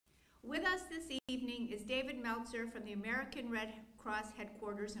With us this evening is David Meltzer from the American Red Cross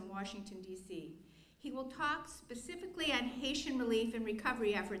headquarters in Washington, D.C. He will talk specifically on Haitian relief and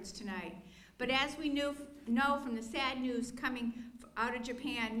recovery efforts tonight. But as we know from the sad news coming out of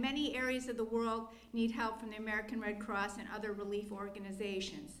Japan, many areas of the world need help from the American Red Cross and other relief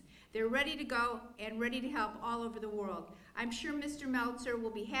organizations. They're ready to go and ready to help all over the world. I'm sure Mr. Meltzer will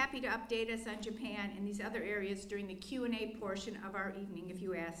be happy to update us on Japan and these other areas during the Q&A portion of our evening if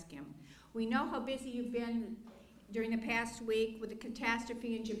you ask him. We know how busy you've been during the past week with the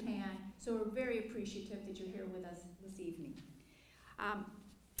catastrophe in Japan, so we're very appreciative that you're here with us this evening.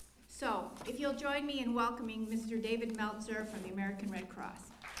 So, if you'll join me in welcoming Mr. David Meltzer from the American Red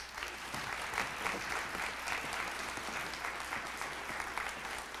Cross.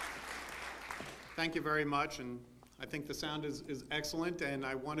 Thank you very much, and I think the sound is excellent, and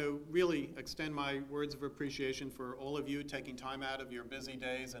I want to really extend my words of appreciation for all of you taking time out of your busy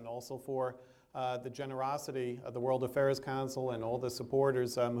days, and also for the generosity of the World Affairs Council and all the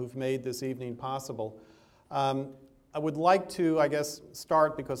supporters who've made this evening possible. I would like to,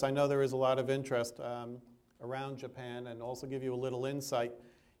 start, because I know there is a lot of interest around Japan, and also give you a little insight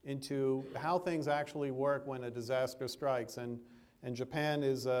into how things actually work when a disaster strikes. And Japan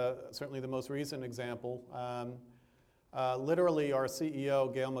is certainly the most recent example. Literally, our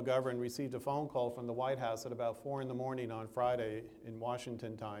CEO, Gail McGovern, received a phone call from the White House at about 4 in the morning on Friday in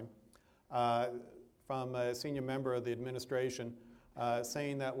Washington time from a senior member of the administration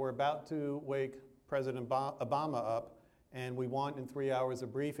saying that we're about to wake President Obama up, and we want in 3 hours a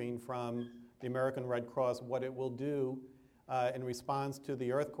briefing from the American Red Cross what it will do in response to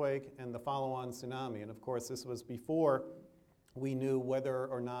the earthquake and the follow-on tsunami. And of course, this was before we knew whether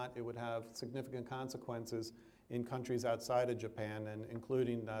or not it would have significant consequences in countries outside of Japan, and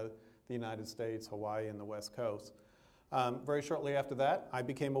including the United States, Hawaii, and the West Coast. Very shortly after that, I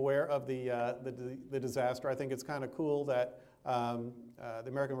became aware of the disaster. I think it's kind of cool that the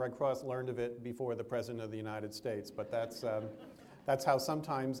American Red Cross learned of it before the President of the United States, but that's how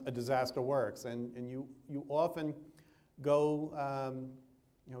sometimes a disaster works. And you often go,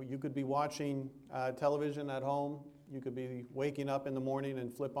 you could be watching television at home. You could be waking up in the morning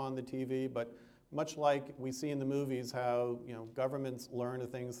and flip on the TV, but much like we see in the movies how governments learn of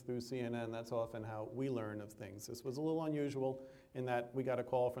things through CNN, that's often how we learn of things. This was a little unusual in that we got a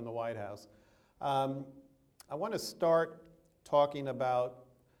call from the White House. I want to start talking about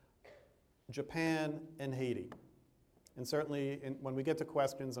Japan and Haiti. And certainly when we get to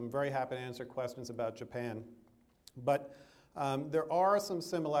questions, I'm very happy to answer questions about Japan. But there are some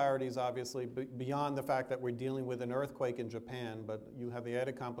similarities, obviously, beyond the fact that we're dealing with an earthquake in Japan, but you have the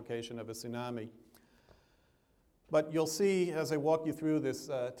added complication of a tsunami. But you'll see, as I walk you through this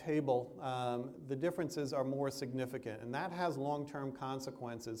table, the differences are more significant, and that has long-term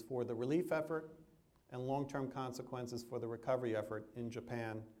consequences for the relief effort and long-term consequences for the recovery effort in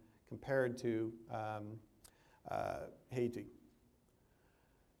Japan compared to Haiti.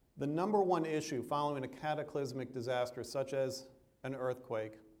 The number one issue following a cataclysmic disaster such as an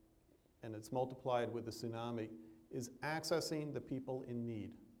earthquake, and it's multiplied with the tsunami, is accessing the people in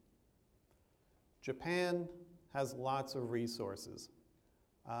need. Japan has lots of resources.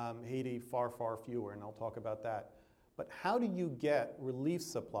 Haiti, far, far fewer, and I'll talk about that. But how do you get relief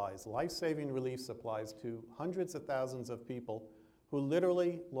supplies, life-saving relief supplies, to hundreds of thousands of people who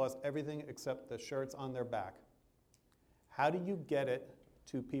literally lost everything except the shirts on their back? How do you get it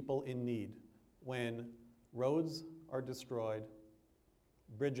to people in need when roads are destroyed,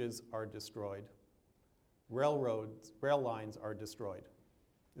 bridges are destroyed, rail lines are destroyed?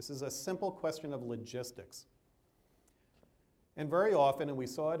 This is a simple question of logistics. And very often, and we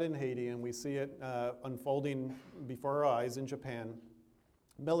saw it in Haiti and we see it unfolding before our eyes in Japan,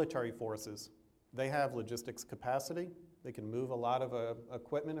 military forces, they have logistics capacity. They can move a lot of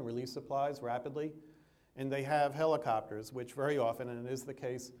equipment and relief supplies rapidly. And they have helicopters, which very often, and it is the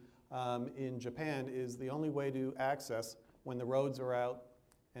case in Japan, is the only way to access when the roads are out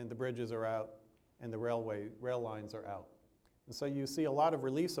and the bridges are out and the rail lines are out. And so you see a lot of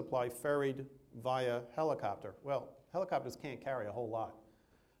relief supply ferried via helicopter. Well, helicopters can't carry a whole lot.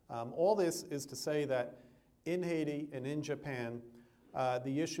 All this is to say that in Haiti and in Japan,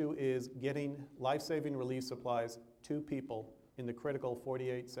 the issue is getting life-saving relief supplies to people in the critical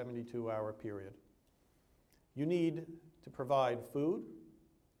 48, 72-hour period. You need to provide food,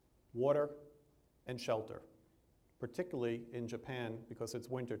 water, and shelter, particularly in Japan because it's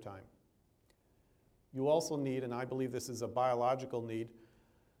wintertime. You also need, and I believe this is a biological need,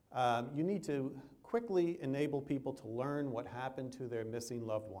 you need to quickly enable people to learn what happened to their missing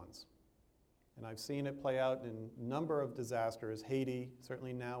loved ones. And I've seen it play out in a number of disasters, Haiti,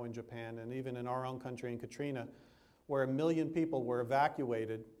 certainly now in Japan, and even in our own country in Katrina, where 1 million people were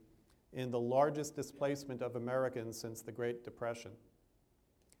evacuated in the largest displacement of Americans since the Great Depression.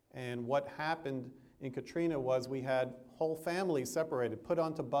 And what happened in Katrina was we had whole families separated, put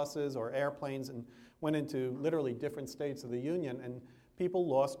onto buses or airplanes, and went into literally different states of the Union, and people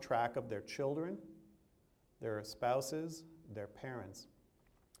lost track of their children, their spouses, their parents.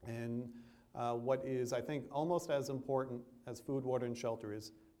 And what is, I think, almost as important as food, water, and shelter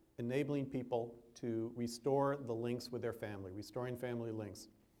is enabling people to restore the links with their family, restoring family links.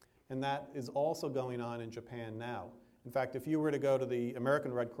 And that is also going on in Japan now. In fact, if you were to go to the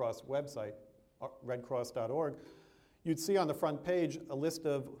American Red Cross website, redcross.org, you'd see on the front page a list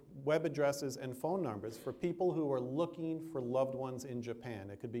of web addresses and phone numbers for people who are looking for loved ones in Japan.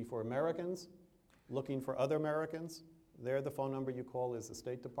 It could be for Americans looking for other Americans. There, the phone number you call is the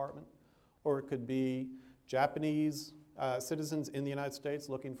State Department. Or it could be Japanese citizens in the United States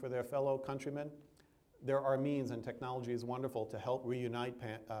looking for their fellow countrymen. There are means, and technology is wonderful to help reunite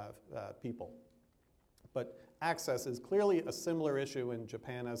people. But access is clearly a similar issue in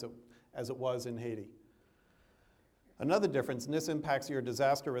Japan as it was in Haiti. Another difference, and this impacts your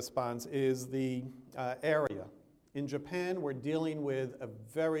disaster response, is the area. In Japan, we're dealing with a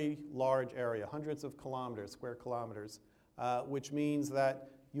very large area, hundreds of kilometers, square kilometers, which means that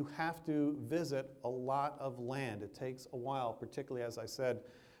you have to visit a lot of land. It takes a while, particularly, as I said,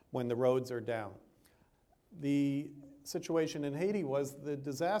 when the roads are down. The situation in Haiti was the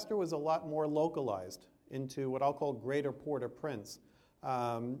disaster was a lot more localized into what I'll call greater Port-au-Prince.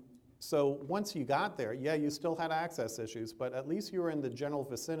 So once you got there, yeah, you still had access issues, but at least you were in the general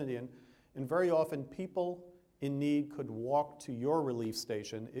vicinity, and very often people in need could walk to your relief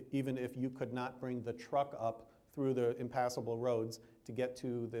station, even if you could not bring the truck up through the impassable roads to get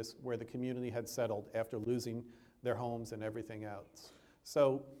to this where the community had settled after losing their homes and everything else.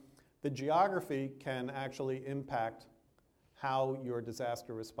 So the geography can actually impact how your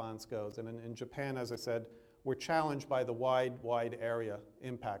disaster response goes. And in Japan, as I said, we're challenged by the wide area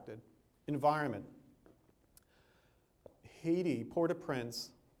impacted. Environment. Haiti,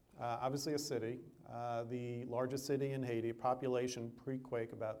 Port-au-Prince, obviously a city, the largest city in Haiti, population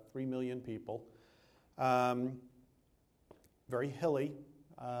pre-quake about 3 million people. Very hilly.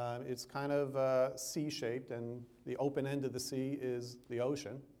 It's kind of C-shaped, and the open end of the sea is the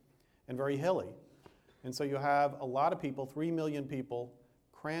ocean, and very hilly. And so you have a lot of people, 3 million people,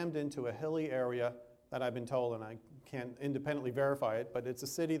 crammed into a hilly area that I've been told, and I can't independently verify it, but it's a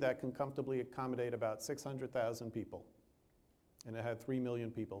city that can comfortably accommodate about 600,000 people. And it had 3 million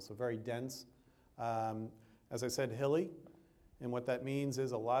people, so very dense. As I said, hilly. And what that means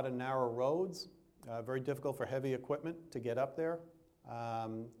is a lot of narrow roads, very difficult for heavy equipment to get up there,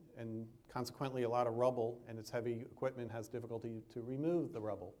 and consequently a lot of rubble, and its heavy equipment has difficulty to remove the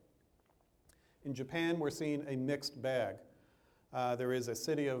rubble. In Japan, we're seeing a mixed bag. There is a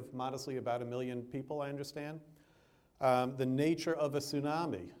city of modestly about 1 million people, I understand. The nature of a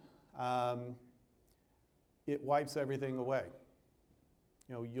tsunami, it wipes everything away.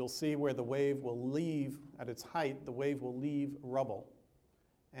 You know, you'll see where the wave will leave, at its height, the wave will leave rubble.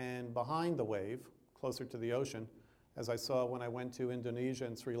 And behind the wave, closer to the ocean, as I saw when I went to Indonesia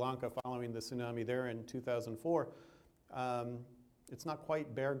and Sri Lanka following the tsunami there in 2004, it's not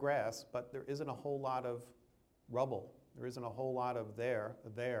quite bare grass, but there isn't a whole lot of rubble. There isn't a whole lot of there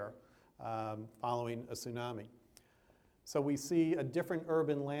following a tsunami. So we see a different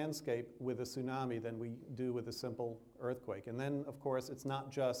urban landscape with a tsunami than we do with a simple earthquake. And then, of course, it's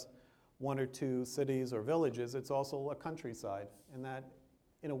not just 1 or 2 cities or villages, it's also a countryside. And that,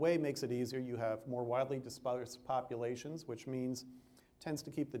 in a way, makes it easier. You have more widely dispersed populations, which means tends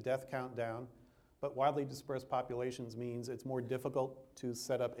to keep the death count down. But widely dispersed populations means it's more difficult to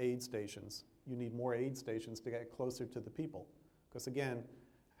set up aid stations. You need more aid stations to get closer to the people. Because again,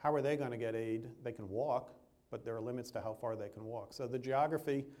 how are they going to get aid? They can walk, but there are limits to how far they can walk. So the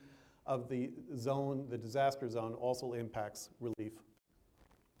geography of the zone, the disaster zone, also impacts relief.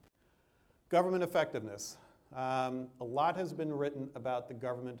 Government effectiveness. A lot has been written about the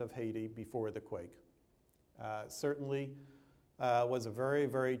government of Haiti before the quake. Certainly was a very,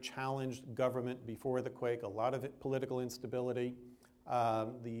 very challenged government before the quake, a lot of political instability.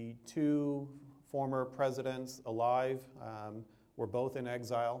 The 2 former presidents alive were both in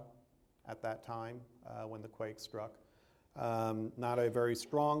exile at that time when the quake struck. Not a very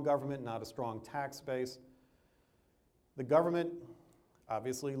strong government, not a strong tax base. The government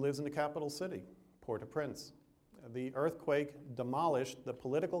obviously lives in the capital city, Port-au-Prince. The earthquake demolished the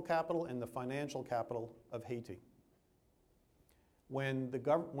political capital and the financial capital of Haiti. when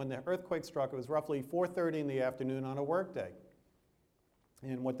the earthquake struck, it was roughly 4:30 in the afternoon on a workday.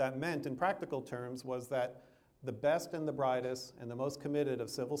 And what that meant in practical terms was that the best and the brightest and the most committed of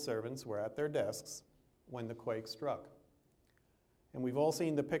civil servants were at their desks when the quake struck. And we've all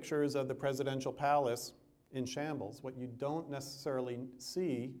seen the pictures of the presidential palace in shambles. What you don't necessarily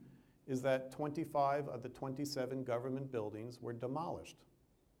see is that 25 of the 27 government buildings were demolished.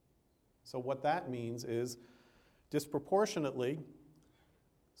 So what that means is disproportionately,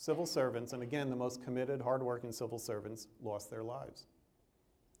 civil servants, and again, the most committed, hardworking civil servants, lost their lives.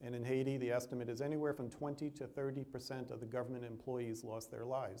 And in Haiti, the estimate is anywhere from 20 to 30% of the government employees lost their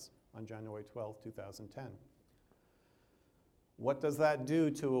lives on January 12, 2010. What does that do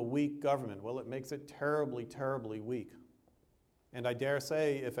to a weak government? Well, it makes it terribly, terribly weak. And I dare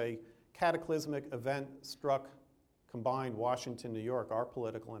say if a cataclysmic event struck combined Washington, New York, our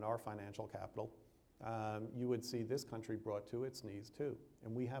political and our financial capital, you would see this country brought to its knees too.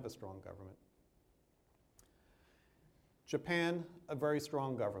 And we have a strong government. Japan, a very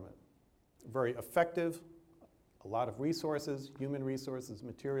strong government, very effective, a lot of resources, human resources,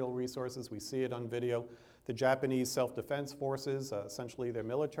 material resources. We see it on video. The Japanese self-defense forces, essentially their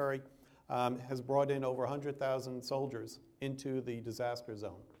military, has brought in over 100,000 soldiers into the disaster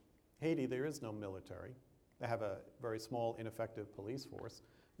zone. Haiti, there is no military. They have a very small, ineffective police force.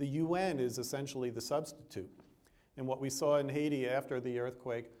 The UN is essentially the substitute. And what we saw in Haiti after the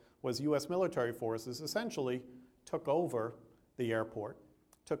earthquake was US military forces essentially took over the airport,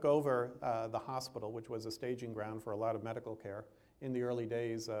 took over the hospital, which was a staging ground for a lot of medical care in the early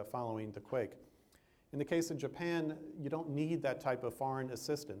days following the quake. In the case of Japan, you don't need that type of foreign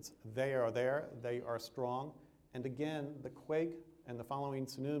assistance. They are there, they are strong, and again, the quake and the following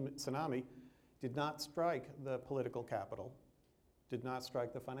tsunami did not strike the political capital, did not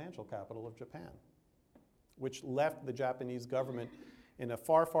strike the financial capital of Japan, which left the Japanese government in a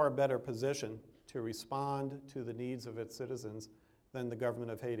far, far better position to respond to the needs of its citizens than the government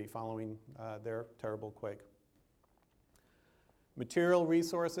of Haiti following their terrible quake. Material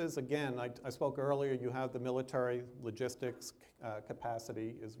resources, again, I spoke earlier, you have the military logistics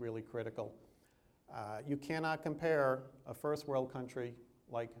capacity is really critical. You cannot compare a first world country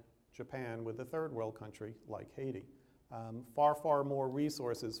like Japan with a third world country like Haiti. Far, far more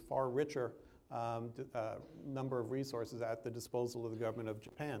resources, far richer number of resources at the disposal of the government of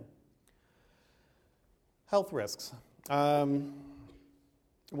Japan. Health risks. When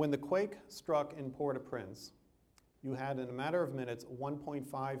the quake struck in Port-au-Prince, you had, in a matter of minutes,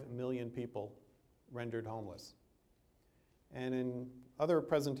 1.5 million people rendered homeless. And in other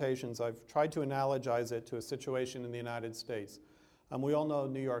presentations, I've tried to analogize it to a situation in the United States. We all know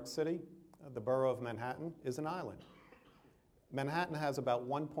New York City, the borough of Manhattan, is an island. Manhattan has about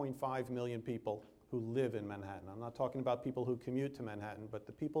 1.5 million people who live in Manhattan. I'm not talking about people who commute to Manhattan, but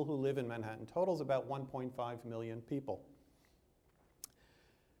the people who live in Manhattan totals about 1.5 million people.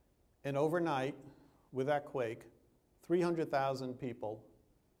 And overnight, with that quake, 300,000 people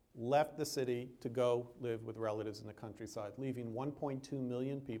left the city to go live with relatives in the countryside, leaving 1.2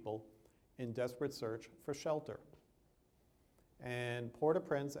 million people in desperate search for shelter. And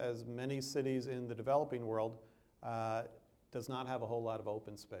Port-au-Prince, as many cities in the developing world, does not have a whole lot of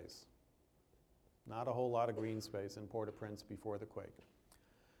open space. Not a whole lot of green space in Port-au-Prince before the quake.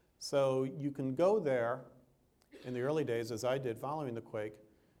 So you can go there in the early days, as I did following the quake,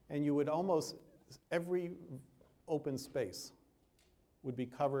 and you would almost, every open space would be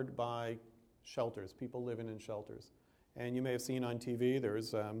covered by shelters, people living in shelters. And you may have seen on TV,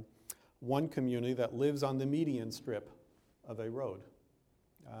 there's one community that lives on the median strip of a road.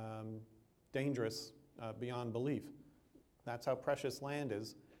 Dangerous beyond belief. That's how precious land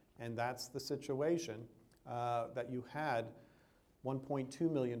is, and that's the situation that you had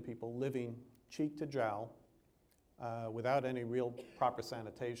 1.2 million people living cheek to jowl without any real proper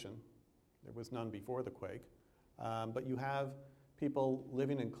sanitation. There was none before the quake. But you have people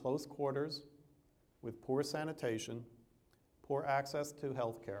living in close quarters with poor sanitation, poor access to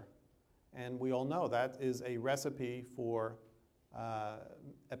health care. And we all know that is a recipe for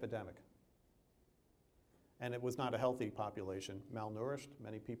epidemic. And it was not a healthy population, malnourished,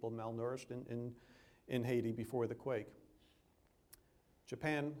 many people malnourished in Haiti before the quake.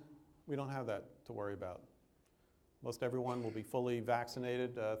 Japan, we don't have that to worry about. Most everyone will be fully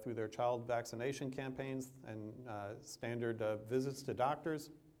vaccinated through their child vaccination campaigns and standard visits to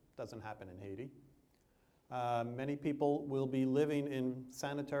doctors. Doesn't happen in Haiti. Many people will be living in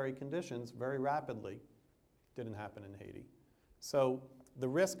sanitary conditions very rapidly. Didn't happen in Haiti. So the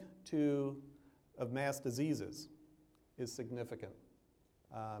risk of mass diseases is significant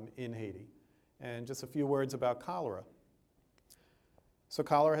in Haiti. And just a few words about cholera. So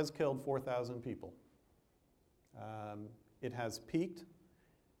cholera has killed 4,000 people. It has peaked.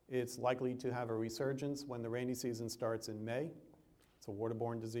 It's likely to have a resurgence when the rainy season starts in May. It's a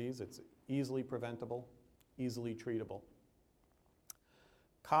waterborne disease. It's easily preventable, easily treatable.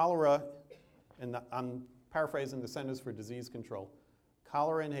 Cholera, and I'm paraphrasing the Centers for Disease Control,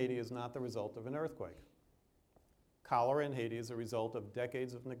 cholera in Haiti is not the result of an earthquake. Cholera in Haiti is a result of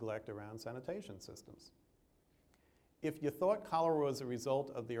decades of neglect around sanitation systems. If you thought cholera was a result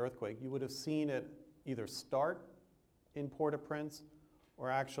of the earthquake, you would have seen it either start in Port-au-Prince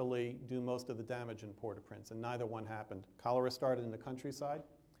or actually do most of the damage in Port-au-Prince, and neither one happened. Cholera started in the countryside,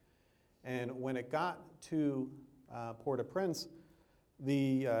 and when it got to Port-au-Prince,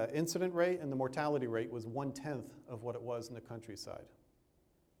 the incident rate and the mortality rate was 1/10 of what it was in the countryside.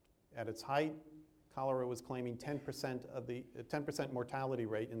 At its height, cholera was claiming 10% mortality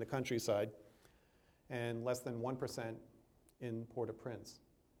rate in the countryside and less than 1% in Port-au-Prince.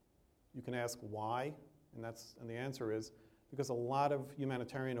 You can ask why, and the answer is because a lot of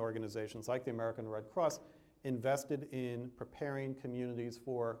humanitarian organizations like the American Red Cross invested in preparing communities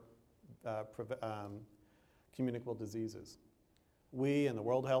for communicable diseases. We and the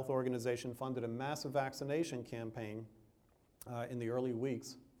World Health Organization funded a massive vaccination campaign in the early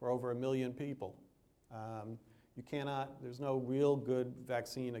weeks for over 1 million people. There's no real good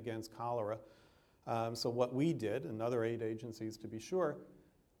vaccine against cholera. So what we did, and other aid agencies to be sure,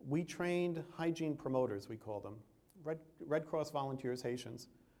 we trained hygiene promoters, we call them, Red Cross volunteers, Haitians,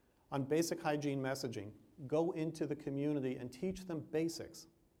 on basic hygiene messaging. Go into the community and teach them basics,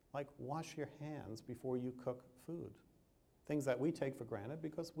 like wash your hands before you cook food. Things that we take for granted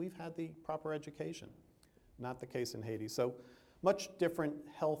because we've had the proper education. Not the case in Haiti. So much different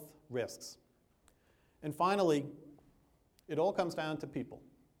health risks. And finally, it all comes down to people.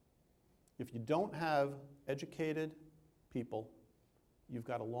 If you don't have educated people, you've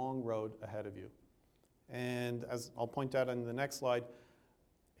got a long road ahead of you. And as I'll point out on the next slide,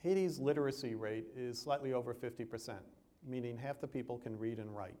 Haiti's literacy rate is slightly over 50%, meaning half the people can read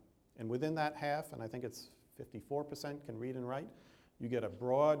and write. And within that half, and I think it's 54% can read and write, you get a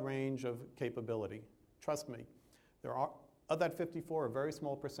broad range of capability. Trust me, of that 54, a very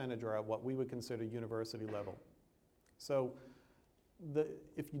small percentage are at what we would consider university level. So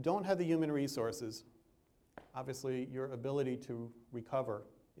if you don't have the human resources, obviously your ability to recover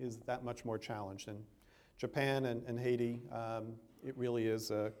is that much more challenged. And Japan and Haiti, it really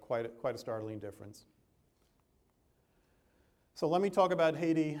is quite a startling difference. So let me talk about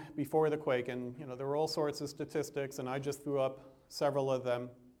Haiti before the quake. And there were all sorts of statistics, and I just threw up several of them,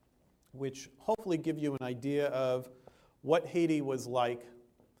 which hopefully give you an idea of what Haiti was like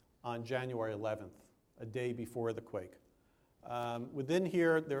on January 11th, a day before the quake. Within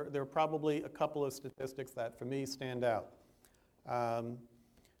here, there are probably a couple of statistics that, for me, stand out.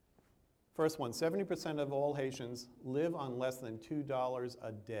 First one, 70% of all Haitians live on less than $2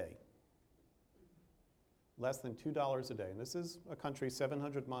 a day. Less than $2 a day. And this is a country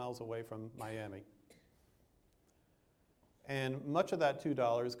 700 miles away from Miami. And much of that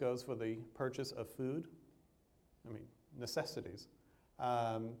 $2 goes for the purchase of food, necessities.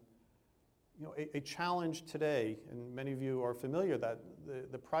 A challenge today, and many of you are familiar that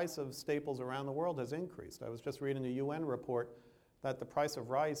the price of staples around the world has increased. I was just reading a UN report that the price of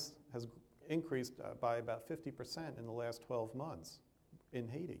rice has increased by about 50% in the last 12 months in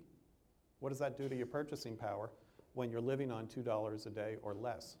Haiti. What does that do to your purchasing power when you're living on $2 a day or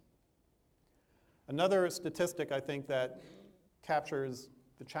less? Another statistic I think that captures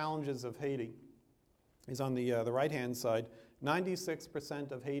the challenges of Haiti is on the right-hand side.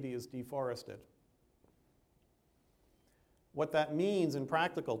 96% of Haiti is deforested. What that means in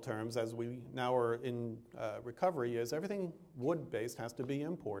practical terms, as we now are in recovery, is everything wood-based has to be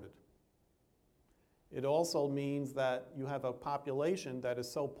imported. It also means that you have a population that is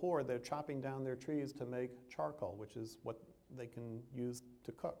so poor they're chopping down their trees to make charcoal, which is what they can use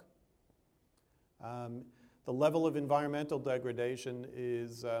to cook. The level of environmental degradation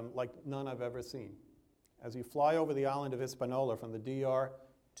is like none I've ever seen. As you fly over the island of Hispaniola from the DR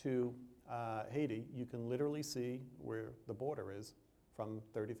to Haiti, you can literally see where the border is from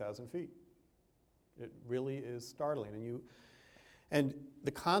 30,000 feet. It really is startling. And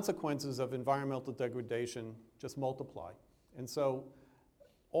the consequences of environmental degradation just multiply. And so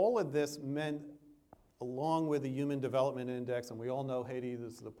all of this meant, along with the Human Development Index, and we all know Haiti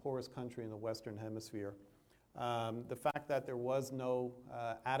is the poorest country in the Western Hemisphere, the fact that there was no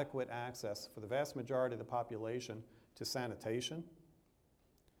adequate access for the vast majority of the population to sanitation.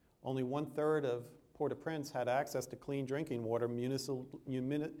 Only 1/3 of Port-au-Prince had access to clean drinking water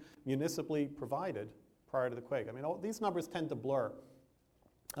municipally provided prior to the quake. These numbers tend to blur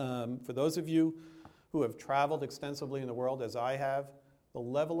For those of you who have traveled extensively in the world, as I have, the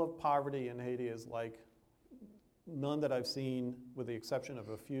level of poverty in Haiti is like none that I've seen, with the exception of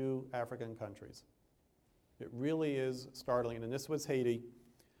a few African countries. It really is startling, and this was Haiti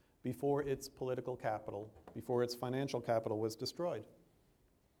before its political capital, before its financial capital was destroyed.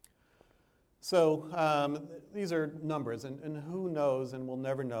 So these are numbers, and who knows, and we'll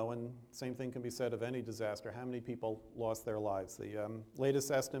never know, and same thing can be said of any disaster, how many people lost their lives. The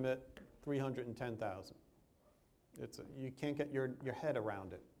latest estimate, 310,000. You can't get your head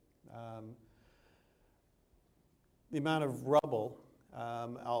around it. The amount of rubble,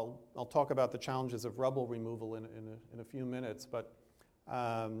 I'll talk about the challenges of rubble removal in a few minutes, but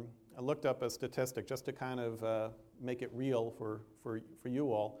I looked up a statistic just to kind of make it real for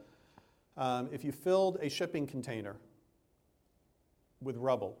you all. If you filled a shipping container with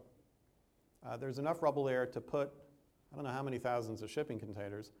rubble, there's enough rubble there to put, I don't know how many thousands of shipping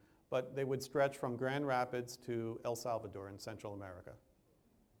containers, but they would stretch from Grand Rapids to El Salvador in Central America.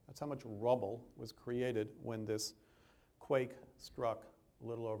 That's how much rubble was created when this quake struck a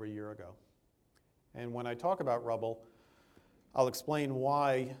little over a year ago. And when I talk about rubble, I'll explain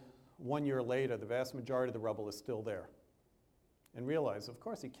why 1 year later the vast majority of the rubble is still there. And realize, of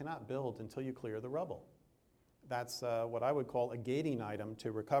course, you cannot build until you clear the rubble. That's what I would call a gating item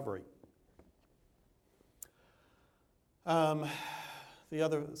to recovery. The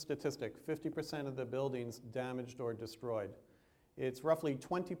other statistic, 50% of the buildings damaged or destroyed. It's roughly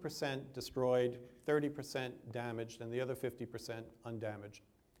 20% destroyed, 30% damaged, and the other 50% undamaged.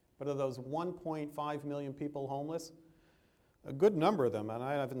 But of those 1.5 million people homeless, a good number of them, and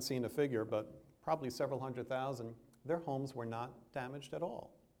I haven't seen a figure, but probably several hundred thousand, their homes were not damaged at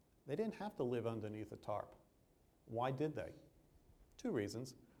all. They didn't have to live underneath a tarp. Why did they? Two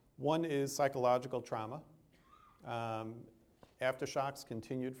reasons. One is psychological trauma. Aftershocks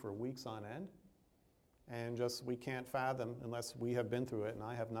continued for weeks on end, and just we can't fathom, unless we have been through it, and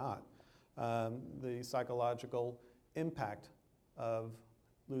I have not, the psychological impact of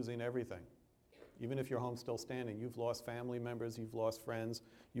losing everything. Even if your home's still standing, you've lost family members, you've lost friends,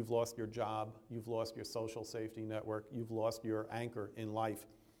 you've lost your job, you've lost your social safety network, you've lost your anchor in life.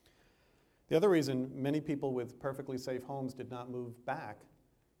 The other reason many people with perfectly safe homes did not move back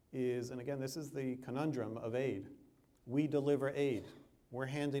is, and again, this is the conundrum of aid. We deliver aid. We're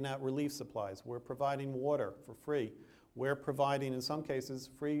handing out relief supplies. We're providing water for free. We're providing, in some cases,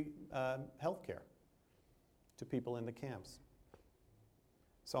 free health care to people in the camps.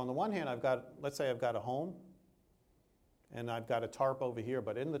 So on the one hand, let's say I've got a home, and I've got a tarp over here,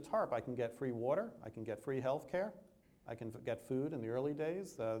 but in the tarp I can get free water, I can get free health care, I can get food. In the early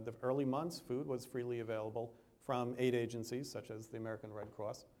days, the early months, food was freely available from aid agencies such as the American Red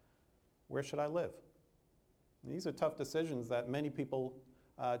Cross. Where should I live? And these are tough decisions that many people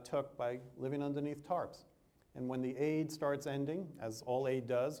took by living underneath tarps. And when the aid starts ending, as all aid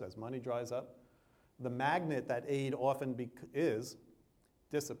does, as money dries up, the magnet that aid often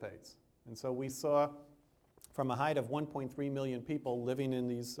dissipates. And so we saw, from a height of 1.3 million people living in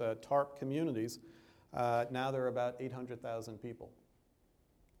these tarp communities, now there are about 800,000 people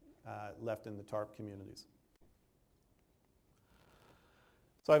left in the tarp communities.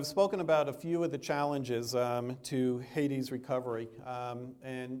 So I've spoken about a few of the challenges to Haiti's recovery,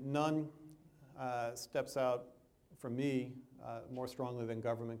 and none steps out for me more strongly than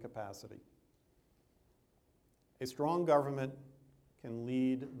government capacity. A strong government can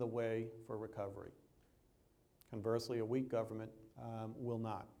lead the way for recovery. Conversely, a weak government will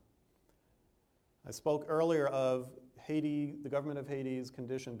not. I spoke earlier of Haiti, the government of Haiti's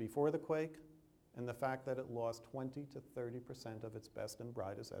condition before the quake, and the fact that it lost 20 to 30% of its best and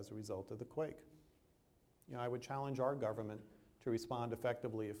brightest as a result of the quake. I would challenge our government to respond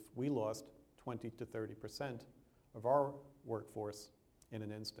effectively if we lost 20 to 30% of our workforce in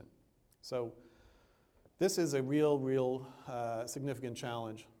an instant. So this is a real significant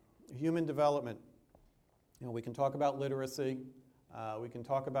challenge. Human development. We can talk about literacy, we can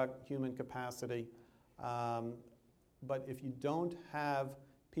talk about human capacity, but if you don't have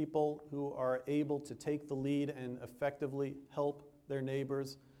people who are able to take the lead and effectively help their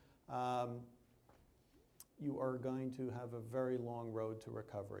neighbors, you are going to have a very long road to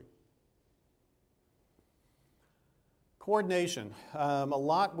recovery. Coordination. A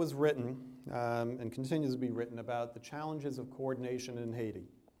lot was written and continues to be written about the challenges of coordination in Haiti.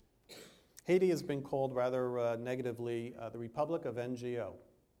 Haiti has been called rather negatively the Republic of NGO.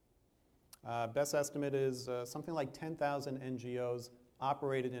 Best estimate is something like 10,000 NGOs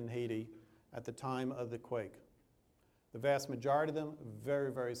operated in Haiti at the time of the quake. The vast majority of them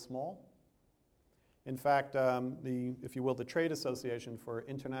very, very small. In fact, if you will, the Trade Association for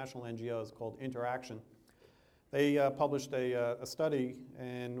International NGOs called Interaction, they published a study,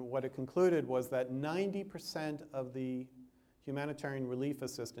 and what it concluded was that 90% of the humanitarian relief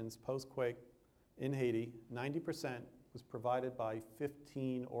assistance post-quake in Haiti, 90% was provided by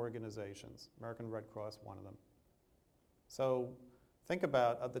 15 organizations, American Red Cross, one of them. So think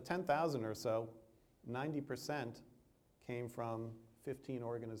about, of the 10,000 or so, 90% came from 15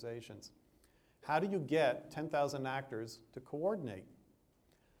 organizations. How do you get 10,000 actors to coordinate?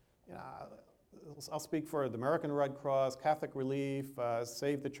 You know, I'll speak for the American Red Cross, Catholic Relief,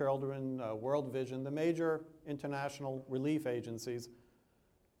 Save the Children, World Vision, the major international relief agencies.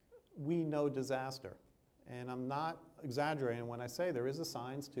 We know disaster. And I'm not exaggerating when I say there is a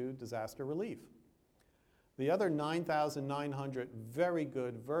science to disaster relief. The other 9,900 very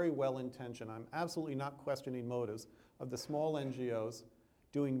good, very well-intentioned, I'm absolutely not questioning motives, of the small NGOs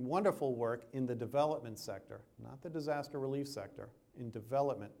doing wonderful work in the development sector, not the disaster relief sector, in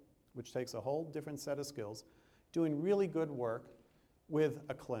development, which takes a whole different set of skills, doing really good work with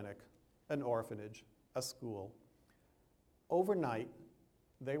a clinic, an orphanage, a school. Overnight,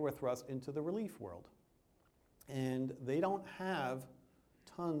 they were thrust into the relief world. And they don't have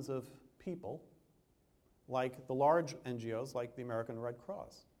tons of people like the large NGOs, like the American Red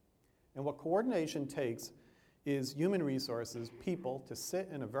Cross. And what coordination takes is human resources, people, to sit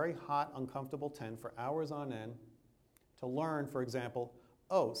in a very hot, uncomfortable tent for hours on end to learn, for example,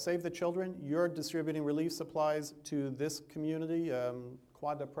 oh, Save the Children, you're distributing relief supplies to this community,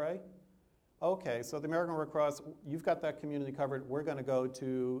 Croix de Pré. Okay, so the American Red Cross, you've got that community covered. We're going to go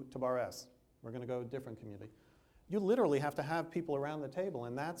to Barres. We're going to go to a different community. You literally have to have people around the table,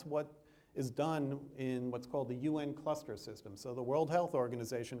 and that's what is done in what's called the UN cluster system. So the World Health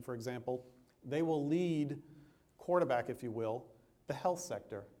Organization, for example, they will lead, quarterback, if you will, the health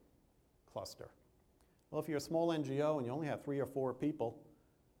sector cluster. Well, if you're a small NGO and you only have 3 or 4 people,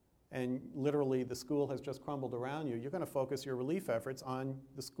 and literally the school has just crumbled around you, you're going to focus your relief efforts on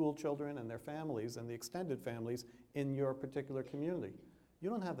the school children and their families and the extended families in your particular community. You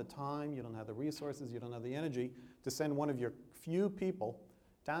don't have the time, you don't have the resources, you don't have the energy to send one of your few people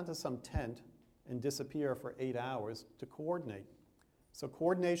down to some tent and disappear for 8 hours to coordinate. So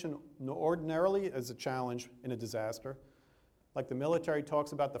coordination ordinarily is a challenge in a disaster. Like the military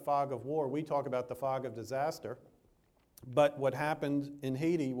talks about the fog of war, we talk about the fog of disaster. But what happened in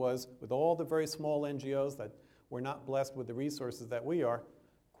Haiti was, with all the very small NGOs that were not blessed with the resources that we are,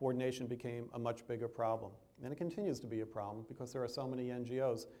 coordination became a much bigger problem. And it continues to be a problem because there are so many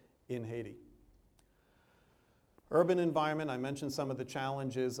NGOs in Haiti. Urban environment, I mentioned some of the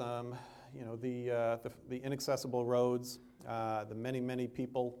challenges, the inaccessible roads, the many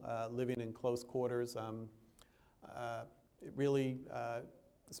people living in close quarters. It really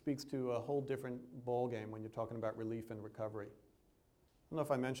speaks to a whole different ballgame when you're talking about relief and recovery. I don't know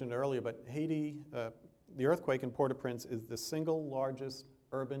if I mentioned earlier, but Haiti, the earthquake in Port-au-Prince is the single largest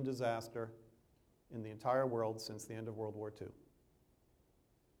urban disaster in the entire world since the end of World War II.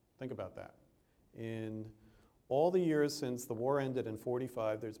 Think about that. In all the years since the war ended in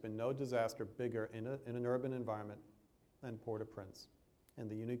 '45, there's been no disaster bigger in an urban environment than Port-au-Prince, and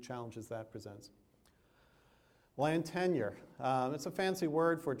the unique challenges that presents. Land tenure. It's a fancy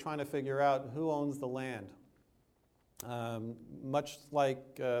word for trying to figure out who owns the land. Much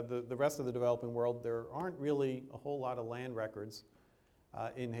like the rest of the developing world, there aren't really a whole lot of land records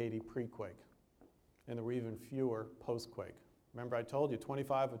in Haiti pre-quake, and there were even fewer post-quake. Remember, I told you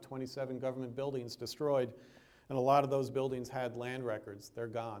 25 of 27 government buildings destroyed, and a lot of those buildings had land records. They're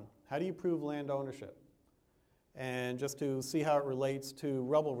gone. How do you prove land ownership? And just to see how it relates to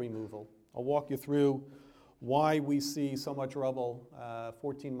rubble removal, I'll walk you through why we see so much rubble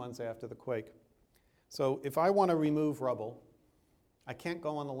 14 months after the quake. So if I want to remove rubble, I can't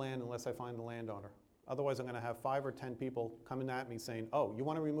go on the land unless I find the landowner. Otherwise, I'm going to have 5 or 10 people coming at me saying, oh, you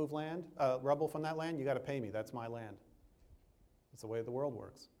want to remove rubble from that land? You got to pay me. That's my land. That's the way the world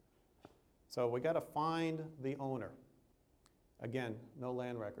works. So we got to find the owner. Again, no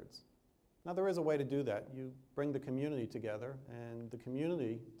land records. Now, there is a way to do that. You bring the community together, and the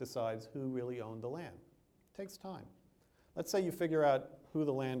community decides who really owned the land. It takes time. Let's say you figure out who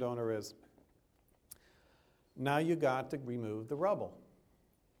the landowner is. Now you got to remove the rubble.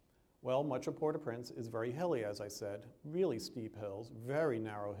 Well, much of Port-au-Prince is very hilly, as I said, really steep hills, very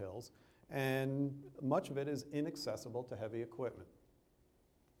narrow hills, and much of it is inaccessible to heavy equipment.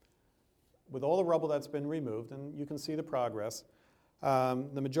 With all the rubble that's been removed, and you can see the progress,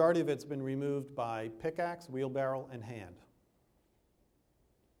 the majority of it's been removed by pickaxe, wheelbarrow, and hand.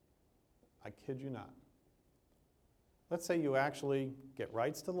 I kid you not. Let's say you actually get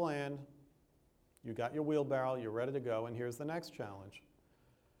rights to the land, You got your wheelbarrow, you're ready to go, and here's the next challenge.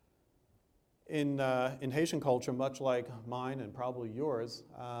 In Haitian culture, much like mine and probably yours,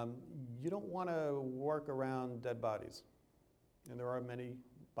 you don't want to work around dead bodies. And there are many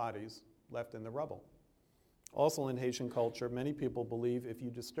bodies left in the rubble. Also in Haitian culture, many people believe if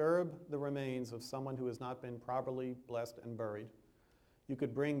you disturb the remains of someone who has not been properly blessed and buried, you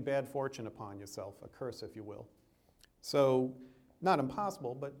could bring bad fortune upon yourself, a curse if you will. So, not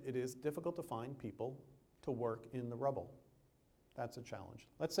impossible, but it is difficult to find people to work in the rubble. That's a challenge.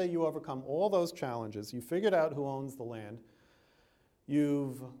 Let's say you overcome all those challenges, you figured out who owns the land,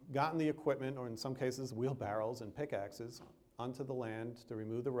 you've gotten the equipment, or in some cases wheelbarrows and pickaxes, onto the land to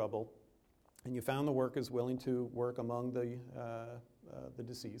remove the rubble, and you found the workers willing to work among the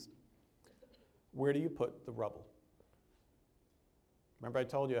deceased. Where do you put the rubble? Remember I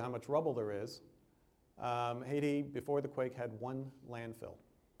told you how much rubble there is. Haiti, before the quake, had one landfill.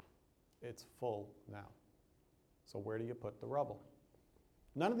 It's full now. So where do you put the rubble?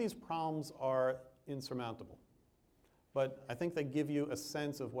 None of these problems are insurmountable, but I think they give you a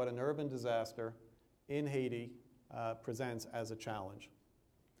sense of what an urban disaster in Haiti presents as a challenge.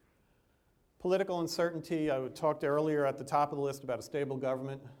 Political uncertainty, I talked earlier at the top of the list about a stable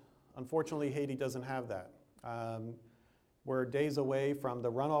government. Unfortunately, Haiti doesn't have that. We're days away from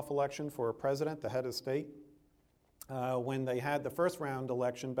the runoff election for a president, the head of state. When they had the first round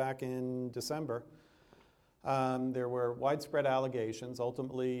election back in December, there were widespread allegations,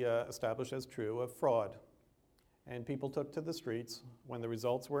 ultimately established as true, of fraud. And people took to the streets when the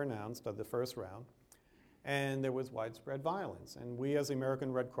results were announced of the first round, and there was widespread violence. And we as the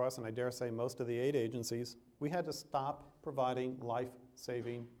American Red Cross, and I dare say most of the aid agencies, we had to stop providing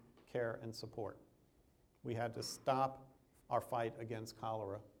life-saving care and support. We had to stop our fight against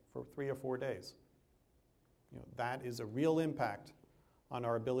cholera for 3 or 4 days. You know, that is a real impact on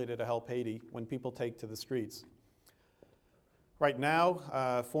our ability to help Haiti when people take to the streets. Right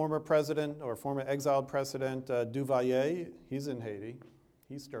now, former president or former exiled president Duvalier, he's in Haiti.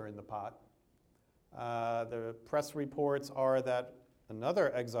 He's stirring the pot. The press reports are that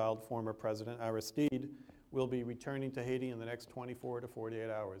another exiled former president, Aristide, will be returning to Haiti in the next 24 to 48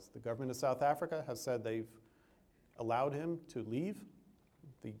 hours. The government of South Africa has said they've allowed him to leave.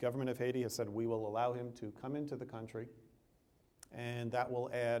 The government of Haiti has said we will allow him to come into the country, and that will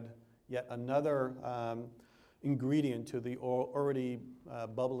add yet another ingredient to the already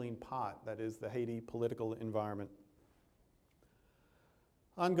bubbling pot that is the Haiti political environment.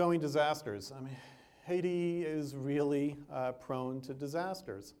 Ongoing disasters. I mean, Haiti is really prone to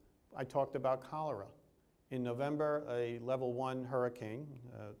disasters. I talked about cholera. In November, a level 1 hurricane,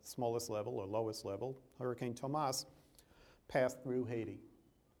 smallest level or lowest level, Hurricane Thomas, passed through Haiti.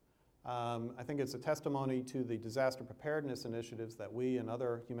 I think it's a testimony to the disaster preparedness initiatives that we and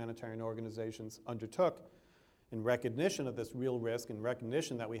other humanitarian organizations undertook in recognition of this real risk, in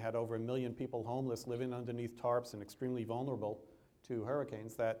recognition that we had over 1 million people homeless living underneath tarps and extremely vulnerable to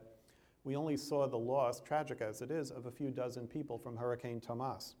hurricanes, that we only saw the loss, tragic as it is, of a few dozen people from Hurricane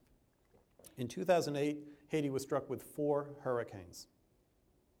Thomas. In 2008, Haiti was struck with 4 hurricanes.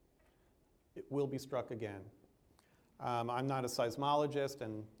 It will be struck again. I'm not a seismologist,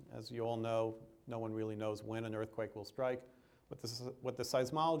 and as you all know, no one really knows when an earthquake will strike. What the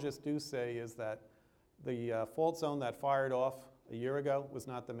seismologists do say is that the fault zone that fired off a year ago was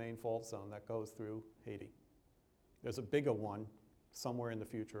not the main fault zone that goes through Haiti. There's a bigger one somewhere in the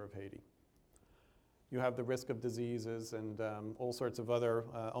future of Haiti. You have the risk of diseases and all sorts of other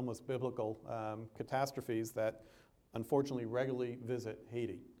almost biblical catastrophes that unfortunately regularly visit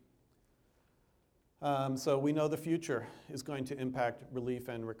Haiti. So we know the future is going to impact relief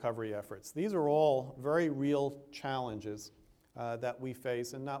and recovery efforts. These are all very real challenges that we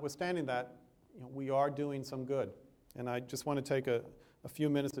face, and notwithstanding that, you know, we are doing some good. And I just want to take a few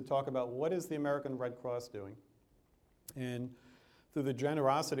minutes to talk about what is the American Red Cross doing. And through the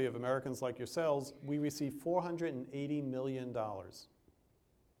generosity of Americans like yourselves, we receive $480 million,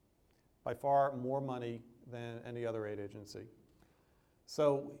 by far more money than any other aid agency.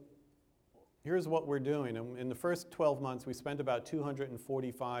 So here's what we're doing. In the first 12 months, we spent about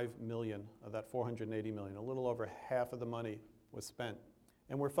 $245 million of that $480 million. A little over half of the money was spent.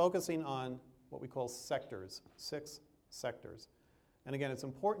 And we're focusing on what we call sectors, 6 sectors. And again, it's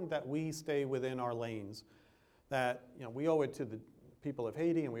important that we stay within our lanes, that, you know, we owe it to the people of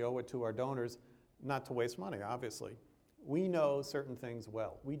Haiti and we owe it to our donors not to waste money, obviously. We know certain things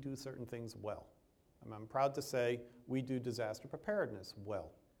well. We do certain things well. I'm proud to say we do disaster preparedness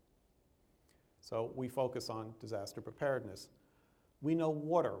well. So we focus on disaster preparedness. We know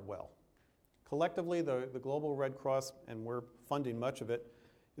water well. Collectively, the Global Red Cross, and we're funding much of it,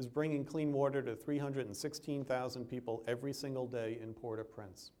 is bringing clean water to 316,000 people every single day in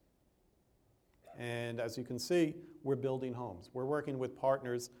Port-au-Prince. And as you can see, we're building homes. We're working with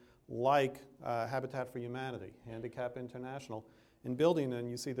partners like Habitat for Humanity, Handicap International, in building, and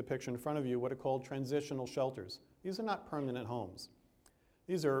you see the picture in front of you, what are called transitional shelters. These are not permanent homes.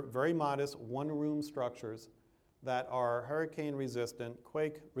 These are very modest one-room structures that are hurricane resistant,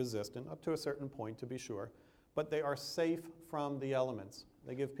 quake resistant, up to a certain point to be sure, but they are safe from the elements.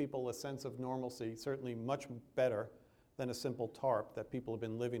 They give people a sense of normalcy, certainly much better than a simple tarp that people have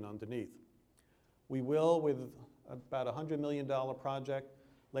been living underneath. We will, with about a $100 million project,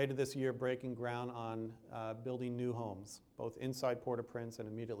 later this year breaking ground on building new homes, both inside Port-au-Prince and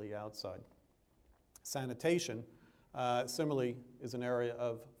immediately outside. Sanitation, similarly, is an area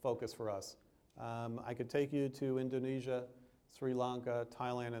of focus for us. I could take you to Indonesia, Sri Lanka,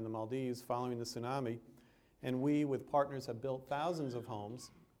 Thailand, and the Maldives following the tsunami, and we, with partners, have built thousands of homes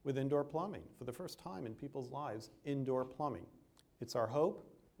with indoor plumbing for the first time in people's lives, indoor plumbing. It's our hope,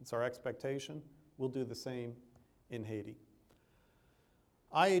 it's our expectation. We'll do the same in Haiti.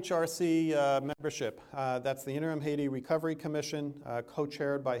 IHRC membership, that's the Interim Haiti Recovery Commission,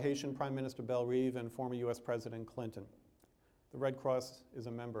 co-chaired by Haitian Prime Minister Bellerive and former US President Clinton. The Red Cross is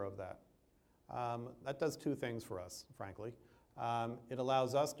a member of that. That does two things for us, frankly. It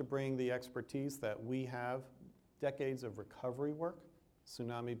allows us to bring the expertise that we have, decades of recovery work,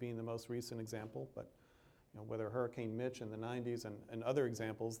 tsunami being the most recent example, but whether Hurricane Mitch in the 90s and other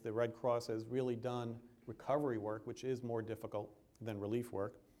examples, the Red Cross has really done recovery work, which is more difficult than relief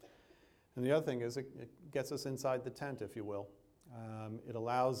work. And the other thing is it gets us inside the tent, if you will. It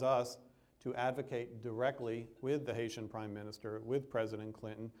allows us to advocate directly with the Haitian Prime Minister, with President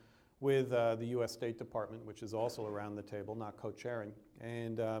Clinton, with the US State Department, which is also around the table, not co-chairing,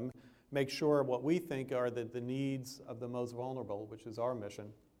 and make sure what we think are the needs of the most vulnerable, which is our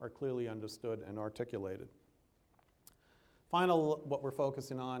mission, are clearly understood and articulated. Final, what we're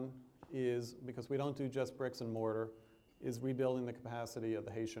focusing on is, because we don't do just bricks and mortar, is rebuilding the capacity of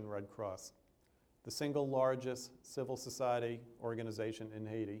the Haitian Red Cross, the single largest civil society organization in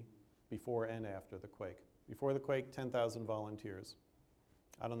Haiti before and after the quake. Before the quake, 10,000 volunteers.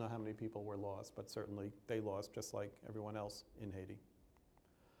 I don't know how many people were lost, but certainly they lost just like everyone else in Haiti.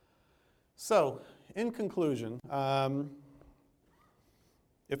 So, in conclusion,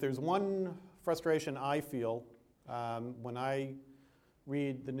 if there's one frustration I feel when I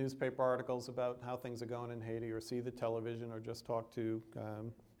read the newspaper articles about how things are going in Haiti, or see the television, or just talk to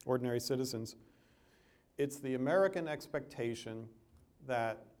ordinary citizens, it's the American expectation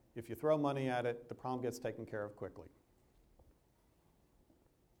that if you throw money at it, the problem gets taken care of quickly.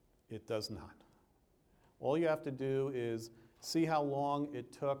 It does not. All you have to do is see how long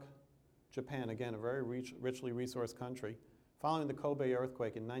it took Japan, again, a very richly resourced country, following the Kobe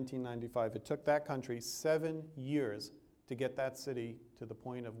earthquake in 1995. It took that country 7 years to get that city to the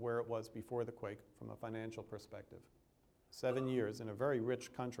point of where it was before the quake from a financial perspective. 7 years in a very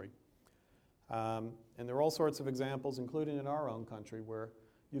rich country. And there are all sorts of examples, including in our own country, where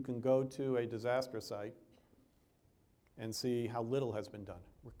you can go to a disaster site and see how little has been done.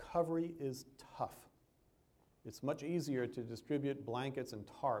 Recovery is tough. It's much easier to distribute blankets and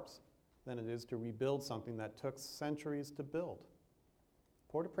tarps than it is to rebuild something that took centuries to build.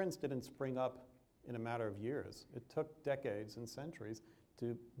 Port-au-Prince didn't spring up in a matter of years. It took decades and centuries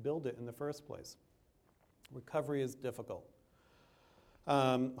to build it in the first place. Recovery is difficult.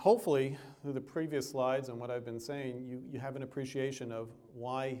 Hopefully, through the previous slides and what I've been saying, you have an appreciation of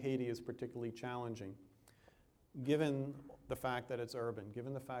why Haiti is particularly challenging, given the fact that it's urban,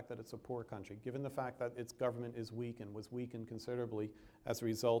 given the fact that it's a poor country, given the fact that its government is weak and was weakened considerably as a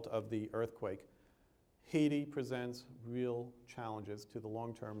result of the earthquake. Haiti presents real challenges to the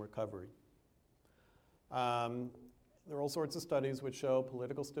long-term recovery. There are all sorts of studies which show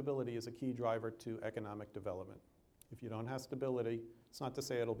political stability is a key driver to economic development. If you don't have stability, it's not to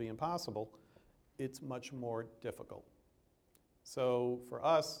say it'll be impossible, it's much more difficult. So for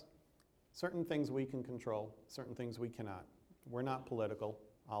us, certain things we can control, certain things we cannot. We're not political.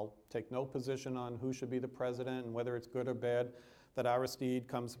 I'll take no position on who should be the president and whether it's good or bad that Aristide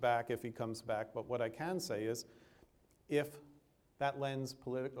comes back if he comes back. But what I can say is, if that lends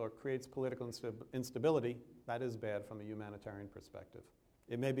or creates political instability, that is bad from a humanitarian perspective.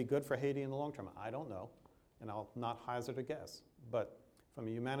 It may be good for Haiti in the long term. I don't know, and I'll not hazard a guess. But from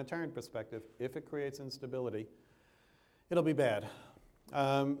a humanitarian perspective, if it creates instability, it'll be bad.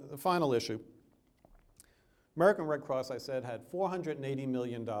 The final issue. American Red Cross, I said, had $480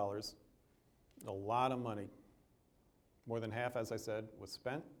 million, a lot of money. More than half, as I said, was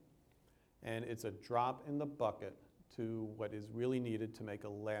spent, and it's a drop in the bucket to what is really needed to make a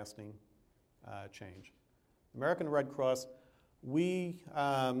lasting change. American Red Cross, we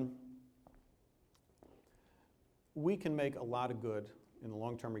can make a lot of good in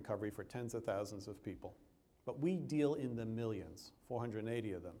long-term recovery for tens of thousands of people, but we deal in the millions,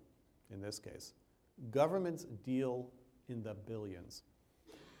 480 of them in this case. Governments deal in the billions.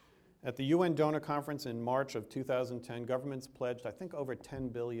 At the UN Donor Conference in March of 2010, governments pledged, I think, over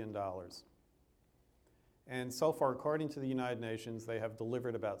 $10 billion. And so far, according to the United Nations, they have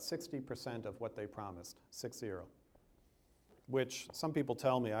delivered about 60% of what they promised, 6-0, which some people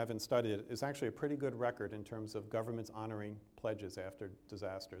tell me, I haven't studied it, is actually a pretty good record in terms of governments honoring pledges after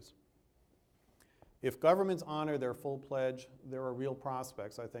disasters. If governments honor their full pledge, there are real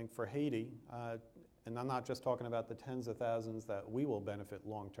prospects, I think, for Haiti, and I'm not just talking about the tens of thousands that we will benefit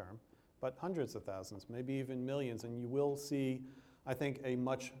long term, but hundreds of thousands, maybe even millions, and you will see, I think, a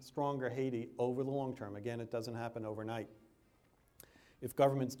much stronger Haiti over the long term. Again, it doesn't happen overnight. If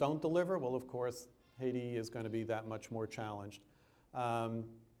governments don't deliver, well, of course, Haiti is going to be that much more challenged. You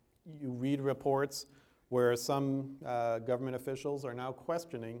read reports where some government officials are now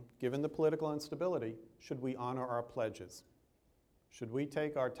questioning, given the political instability, should we honor our pledges? Should we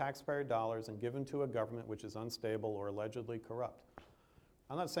take our taxpayer dollars and give them to a government which is unstable or allegedly corrupt?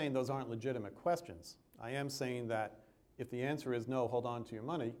 I'm not saying those aren't legitimate questions. I am saying that if the answer is no, hold on to your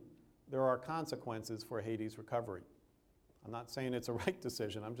money, there are consequences for Haiti's recovery. I'm not saying it's a right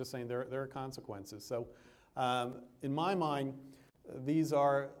decision. I'm just saying there are consequences. So in my mind, these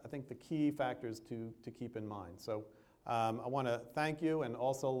are, I think, the key factors to keep in mind. So I want to thank you and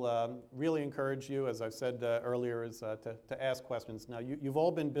also really encourage you, as I've said earlier, is to ask questions. Now, you've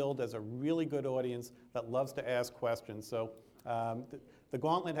all been billed as a really good audience that loves to ask questions. So the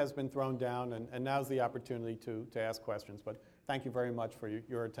gauntlet has been thrown down, and now's the opportunity to ask questions. But thank you very much for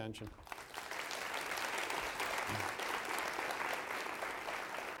your attention.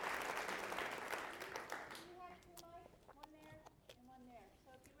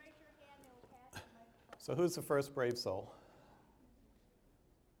 So who's the first brave soul?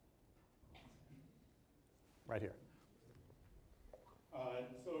 Right here.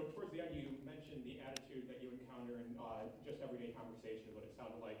 So towards the end, you mentioned the attitude that you encounter in just everyday conversation, what it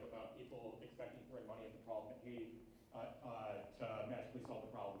sounded like about people expecting to throw money at the problem in Haiti to magically solve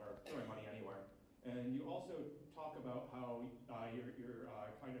the problem or throwing money anywhere. And you also talk about how you're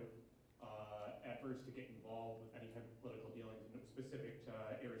kind of adverse to get involved with any type of political dealings specific to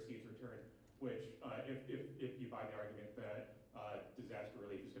Aristide's return, which if you buy the argument that disaster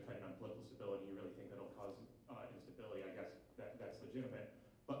relief is dependent on political stability, you really think that'll cause instability, I guess that's legitimate.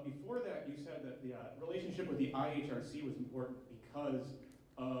 But before that, you said that the relationship with the IHRC was important because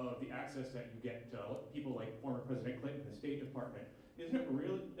of the access that you get to people like former President Clinton, the State Department. Isn't it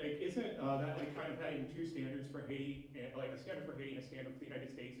really, isn't that kind of having two standards for Haiti, like a standard for Haiti and a standard for the United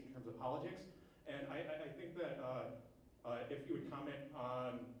States in terms of politics? And I think that if you would comment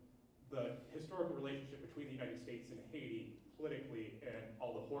on the historical relationship between the United States and Haiti politically and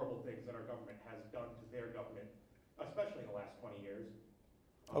all the horrible things that our government has done to their government, especially in the last 20 years,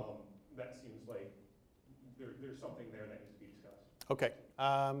 that seems like there's something there that needs to be discussed. Okay,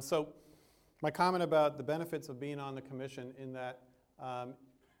 so my comment about the benefits of being on the commission in that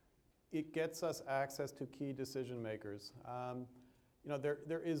it gets us access to key decision makers.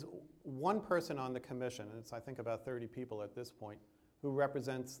 There is one person on the commission, and it's I think about 30 people at this point, who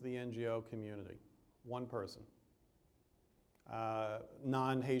represents the NGO community. One person.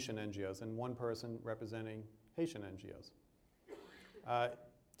 Non-Haitian NGOs, and one person representing Haitian NGOs.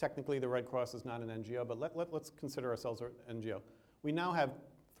 Technically, the Red Cross is not an NGO, but let's consider ourselves an NGO. We now have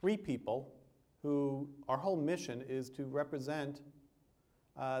 3 people who, our whole mission is to represent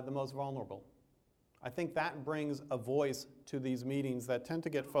the most vulnerable. I think that brings a voice to these meetings that tend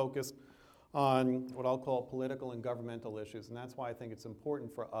to get focused on what I'll call political and governmental issues, and that's why I think it's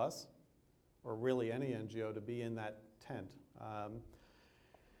important for us, or really any NGO, to be in that tent.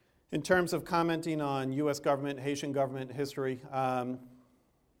 In terms of commenting on U.S. government, Haitian government history,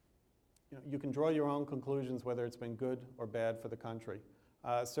 you can draw your own conclusions whether it's been good or bad for the country.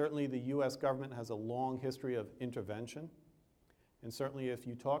 Certainly the U.S. government has a long history of intervention, and certainly if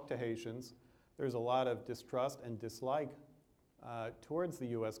you talk to Haitians, there's a lot of distrust and dislike towards the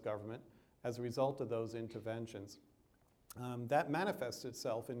U.S. government as a result of those interventions. That manifests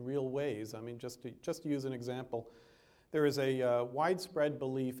itself in real ways. I mean, just to use an example, there is a widespread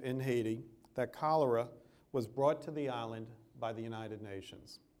belief in Haiti that cholera was brought to the island by the United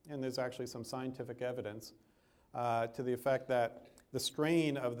Nations. And there's actually some scientific evidence to the effect that the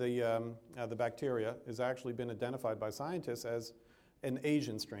strain of the bacteria has actually been identified by scientists as an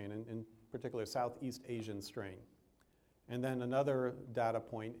Asian strain, in particular Southeast Asian strain. And then another data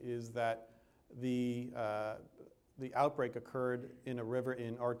point is that the outbreak occurred in a river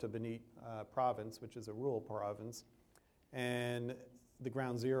in Artibonite province, which is a rural province, and the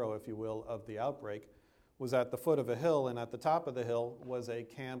ground zero, if you will, of the outbreak was at the foot of a hill, and at the top of the hill was a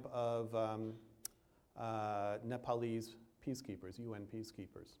camp of Nepalese peacekeepers, UN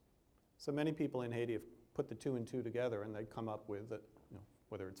peacekeepers. So many people in Haiti have put the two and two together, and they come up with,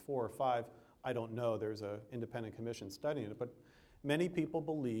 whether it's 4 or 5, I don't know. There's an independent commission studying it, but many people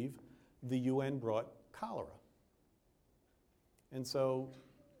believe the UN brought cholera. And so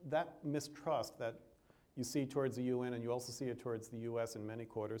that mistrust that you see towards the UN, and you also see it towards the US in many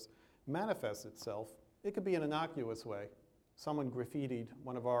quarters, manifests itself. It could be an innocuous way. Someone graffitied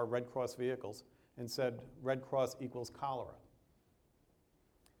one of our Red Cross vehicles and said, Red Cross equals cholera.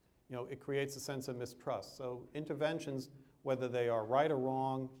 It creates a sense of mistrust. So interventions, whether they are right or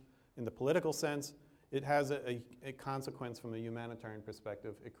wrong in the political sense, it has a consequence from a humanitarian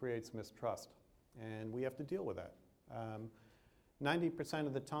perspective. It creates mistrust, and we have to deal with that. 90%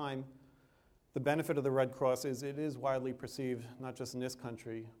 of the time, the benefit of the Red Cross is it is widely perceived, not just in this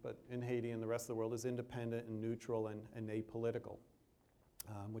country, but in Haiti and the rest of the world, as independent and neutral and apolitical,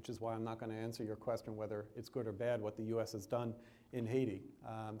 which is why I'm not going to answer your question whether it's good or bad what the U.S. has done in Haiti.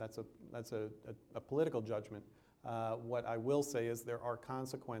 That's a political judgment. What I will say is there are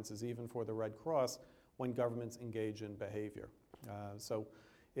consequences even for the Red Cross when governments engage in behavior. So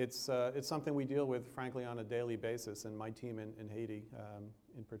it's something we deal with, frankly, on a daily basis, and my team in Haiti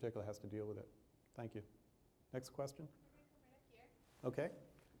in particular has to deal with it. Thank you. Next question? Okay.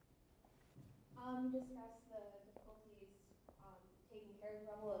 Discuss the difficulties taking care of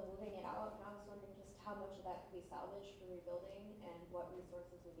rubble and moving it out, and I was wondering just how much of that could be salvaged for rebuilding and what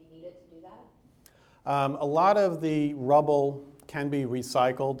resources would be needed to do that? A lot of the rubble can be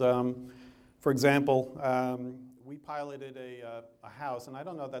recycled. For example, we piloted a house, and I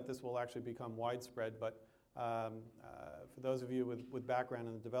don't know that this will actually become widespread, but for those of you with background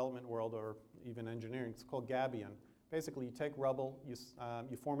in the development world or even engineering, it's called gabion. Basically, you take rubble,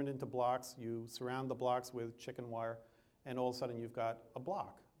 you form it into blocks, you surround the blocks with chicken wire, and all of a sudden you've got a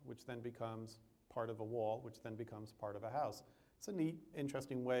block, which then becomes part of a wall, which then becomes part of a house. It's a neat,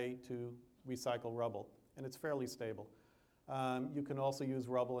 interesting way to recycle rubble, and it's fairly stable. You can also use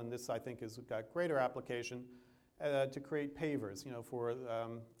rubble, and this I think has got greater application, to create pavers, for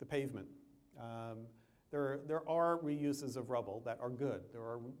the pavement. There are reuses of rubble that are good. There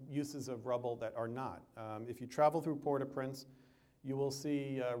are uses of rubble that are not. If you travel through Port-au-Prince, you will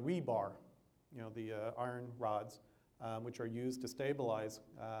see rebar, the iron rods, which are used to stabilize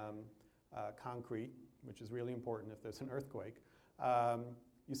concrete, which is really important if there's an earthquake.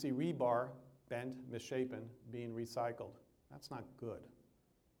 You see rebar, bent, misshapen, being recycled. That's not good.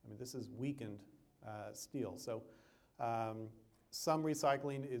 I mean, this is weakened steel. So some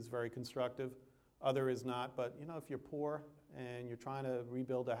recycling is very constructive. Other is not, but if you're poor and you're trying to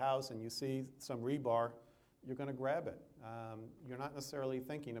rebuild a house and you see some rebar, you're going to grab it. You're not necessarily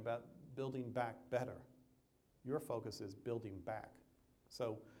thinking about building back better. Your focus is building back.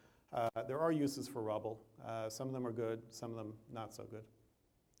 So there are uses for rubble. Some of them are good, some of them not so good.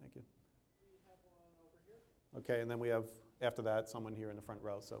 Thank you. We have one over here. Okay, and then we have, after that, someone here in the front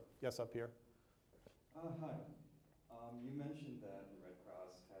row. So yes, up here. Hi. You mentioned that the Red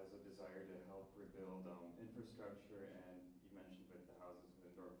Cross has a desire to help rebuild infrastructure, and you mentioned with the houses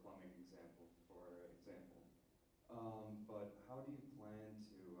with indoor plumbing example, but how do you plan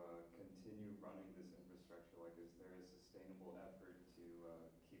to continue running this infrastructure? Like, is there a sustainable effort to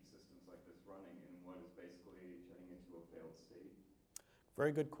keep systems like this running in what is basically turning into a failed state?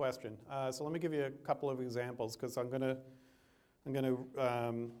 Very good question. So let me give you a couple of examples, because I'm going to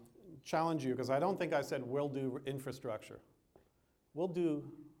challenge you, because I don't think I said we'll do infrastructure. We'll do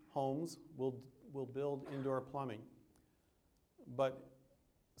homes, we'll build indoor plumbing, but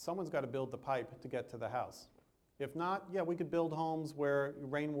someone's got to build the pipe to get to the house. If not, yeah, we could build homes where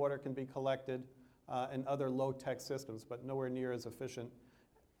rainwater can be collected and other low-tech systems, but nowhere near as efficient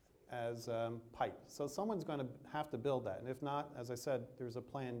as pipe. So someone's going to have to build that, and if not, as I said, there's a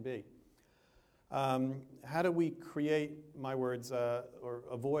plan B. How do we create, my words, or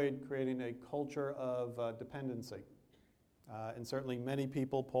avoid creating a culture of dependency? And certainly many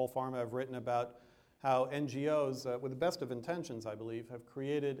people, Paul Pharma, have written about how NGOs, with the best of intentions, I believe, have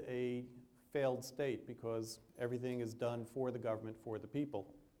created a failed state because everything is done for the government, for the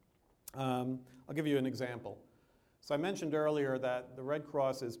people. I'll give you an example. So I mentioned earlier that the Red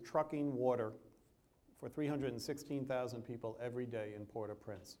Cross is trucking water for 316,000 people every day in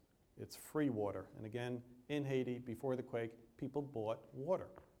Port-au-Prince. It's free water. And again, in Haiti, before the quake, people bought water.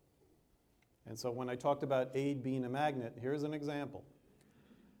 And so when I talked about aid being a magnet, here's an example.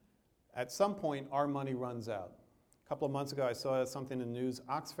 At some point, our money runs out. A couple of months ago, I saw something in the news.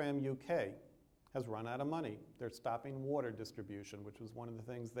 Oxfam UK has run out of money. They're stopping water distribution, which was one of the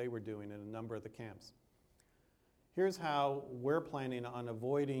things they were doing in a number of the camps. Here's how we're planning on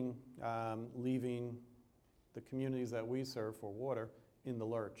avoiding leaving the communities that we serve for water in the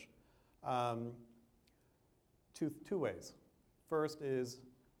lurch. Two ways. First is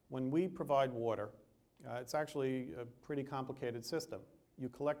when we provide water, it's actually a pretty complicated system. You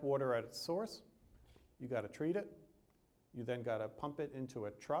collect water at its source, you got to treat it, you then got to pump it into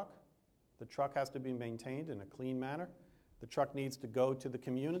a truck. The truck has to be maintained in a clean manner. The truck needs to go to the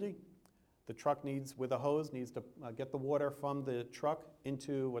community. The truck needs, with a hose, needs to get the water from the truck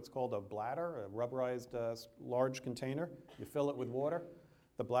into what's called a bladder, a rubberized large container. You fill it with water.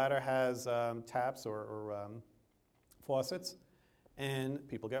 The bladder has taps or faucets, and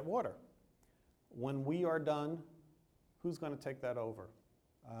people get water. When we are done, who's going to take that over?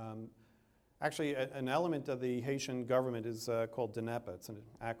 Actually, an element of the Haitian government is called DINEPA. It's an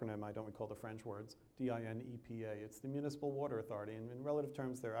acronym, I don't recall the French words, DINEPA. It's the Municipal Water Authority, and in relative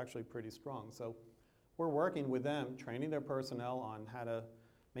terms, they're actually pretty strong. So we're working with them, training their personnel on how to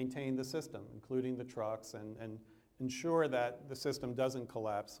maintain the system, including the trucks, and ensure that the system doesn't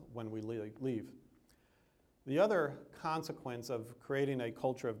collapse when we leave. The other consequence of creating a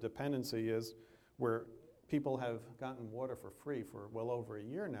culture of dependency is where people have gotten water for free for well over a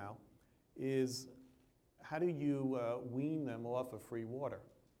year now, is how do you wean them off of free water?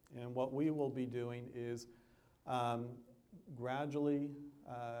 And what we will be doing is gradually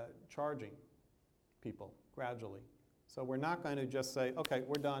charging people, gradually. So we're not going to just say, okay,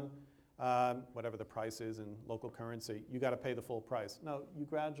 we're done, whatever the price is in local currency, you got to pay the full price. No, you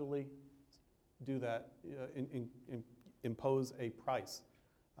gradually do that, impose a price.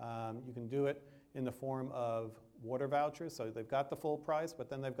 You can do it in the form of water vouchers, so they've got the full price, but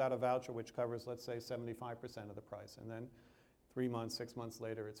then they've got a voucher which covers, let's say, 75% of the price. And then 3 months, 6 months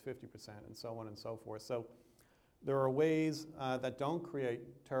later, it's 50%, and so on and so forth. So there are ways that don't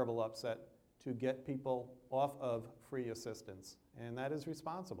create terrible upset to get people off of free assistance, and that is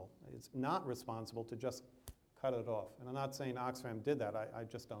responsible. It's not responsible to just cut it off. And I'm not saying Oxfam did that, I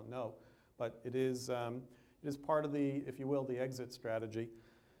just don't know. But it is part of the, if you will, the exit strategy,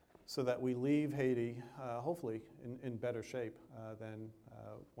 so that we leave Haiti, hopefully, in better shape than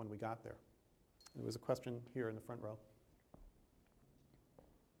when we got there. There was a question here in the front row.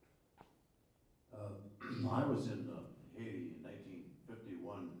 I was in Haiti in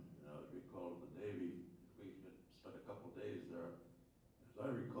 1951, recall the Navy. We spent a couple days there. As I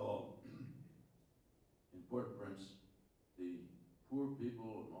recall, in Port-au-Prince, the poor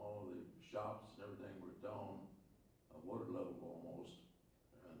people and all the shops and everything were down water level almost,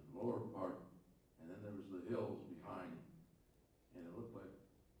 and lower part, and then there was the hills behind, and it looked like,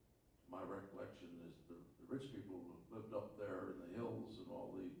 my recollection is the rich people lived up there in the hills and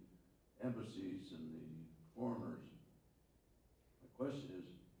all the embassies and the foreigners. My question is,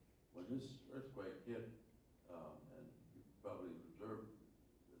 when this earthquake hit, and you probably observed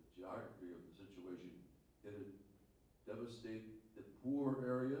the geography of the situation, did it devastate the poor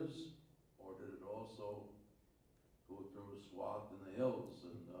areas, or did it also go through a swath in the hills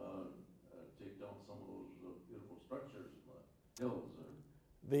and take down some of those beautiful structures in the hills?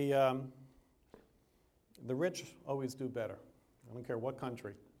 The rich always do better. I don't care what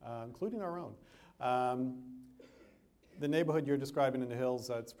country, including our own. The neighborhood you're describing in the hills,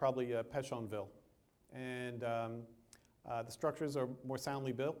 it's probably Pétionville. And the structures are more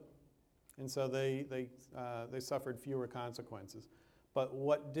soundly built, and so they suffered fewer consequences. But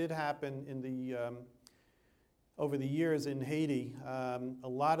what did happen in over the years in Haiti, a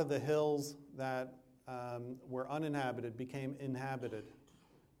lot of the hills that were uninhabited became inhabited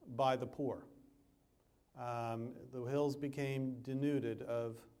by the poor. The hills became denuded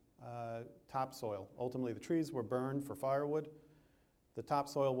of topsoil. Ultimately, the trees were burned for firewood. The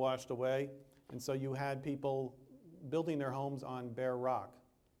topsoil washed away, and so you had people building their homes on bare rock.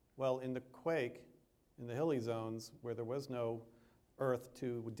 Well, in the quake, in the hilly zones where there was no earth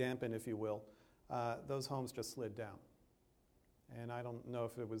to dampen, if you will, those homes just slid down. And I don't know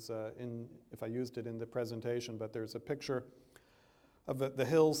if it was if I used it in the presentation, but there's a picture of the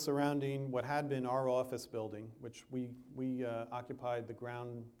hills surrounding what had been our office building, which we occupied the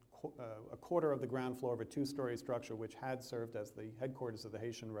ground, a quarter of the ground floor of a two-story structure which had served as the headquarters of the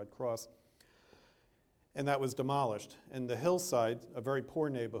Haitian Red Cross. And that was demolished. And the hillside, a very poor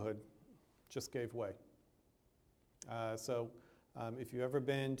neighborhood, just gave way. If you've ever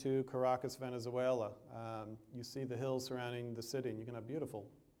been to Caracas, Venezuela, you see the hills surrounding the city, and you can have beautiful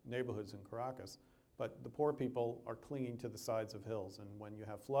neighborhoods in Caracas. But the poor people are clinging to the sides of hills, and when you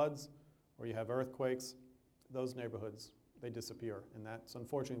have floods or you have earthquakes, those neighborhoods, they disappear. And that's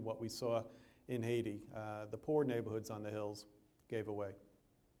unfortunately what we saw in Haiti. The poor neighborhoods on the hills gave away.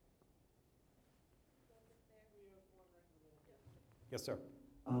 Yes, sir.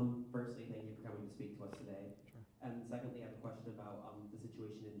 Firstly, thank you for coming to speak to us today. Sure. And secondly, I have a question about the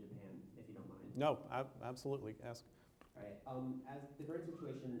situation in Japan, if you don't mind. No, absolutely. Ask. All right. As the current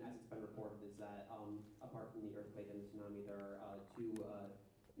situation, as it's been reported, is that apart from the earthquake and the tsunami, there are two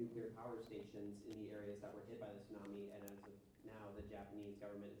nuclear power stations in the areas that were hit by the tsunami. And as of now, the Japanese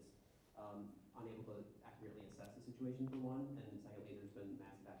government is unable to accurately assess the situation, for one. And secondly, there's been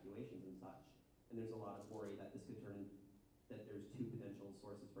mass evacuations and such. And there's a lot of worry that this could turn that there's two potential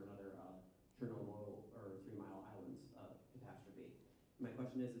sources for another Chernobyl or 3 Mile Islands catastrophe. My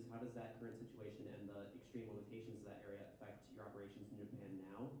question is how does that current situation and the extreme limitations of that area affect your operations in Japan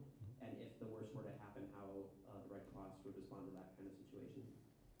now? And if the worst were to happen, how the Red Cross would respond to that kind of situation?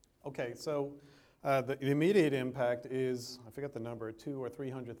 Okay, so the immediate impact is, I forget the number, 200,000 or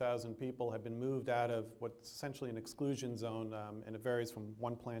 300,000 people have been moved out of what's essentially an exclusion zone, and it varies from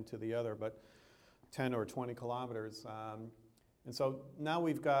one plant to the other, but 10 or 20 kilometers. And so now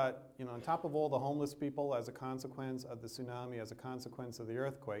we've got, on top of all the homeless people as a consequence of the tsunami, as a consequence of the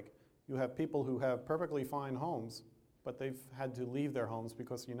earthquake, you have people who have perfectly fine homes, but they've had to leave their homes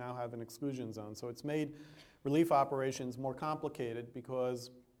because you now have an exclusion zone. So it's made relief operations more complicated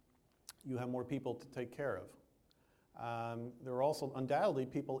because you have more people to take care of. There are also undoubtedly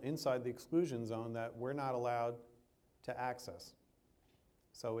people inside the exclusion zone that we're not allowed to access.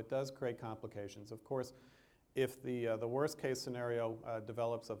 So it does create complications. Of course, if the worst case scenario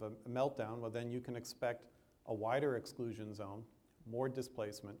develops of a meltdown, well then you can expect a wider exclusion zone, more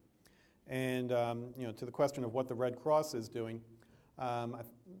displacement. And to the question of what the Red Cross is doing,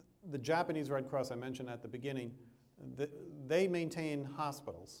 the Japanese Red Cross I mentioned at the beginning, they maintain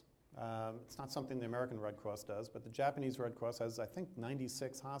hospitals. It's not something the American Red Cross does, but the Japanese Red Cross has, I think,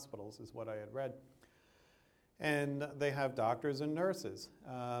 96 hospitals is what I had read. And they have doctors and nurses.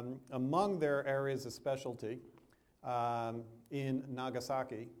 Among their areas of specialty in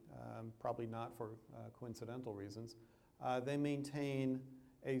Nagasaki, probably not for coincidental reasons, they maintain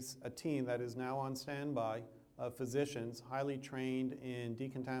a team that is now on standby of physicians highly trained in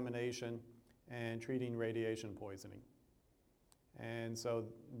decontamination and treating radiation poisoning. And so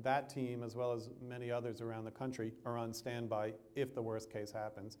that team, as well as many others around the country, are on standby if the worst case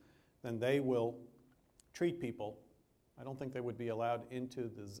happens. Then they will treat people. I don't think they would be allowed into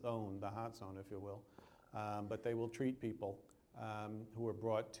the zone, the hot zone, if you will, but they will treat people who are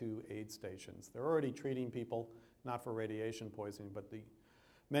brought to aid stations. They're already treating people, not for radiation poisoning, but the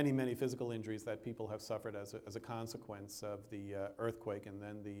many, many physical injuries that people have suffered as a consequence of the earthquake and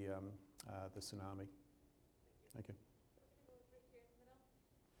then the tsunami. Thank you.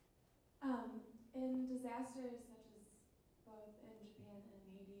 In disasters such as both in Japan and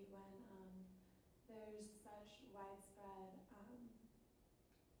Haiti, when there's such widespread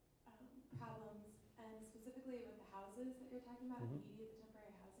problems, and specifically with the houses that you're talking about in Haiti, the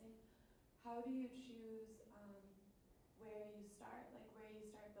temporary housing, how do you choose where you start, like where you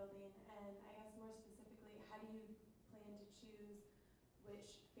start building, and I guess more specifically, how do you plan to choose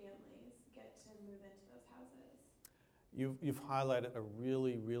which families get to move into those houses? You've highlighted a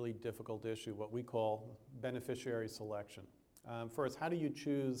really, really difficult issue, what we call beneficiary selection. First, how do you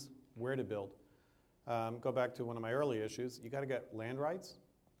choose where to build? Go back to one of my early issues. You got to get land rights.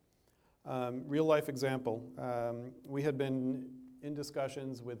 Real life example. We had been in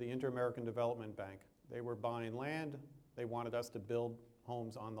discussions with the Inter-American Development Bank. They were buying land. They wanted us to build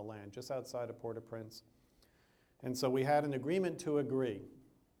homes on the land just outside of Port-au-Prince. And so we had an agreement to agree.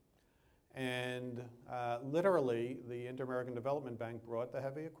 And literally, the Inter-American Development Bank brought the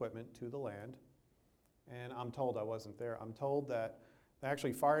heavy equipment to the land. And I'm told, I wasn't there, I'm told that they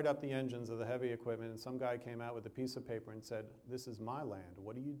actually fired up the engines of the heavy equipment, and some guy came out with a piece of paper and said, "This is my land,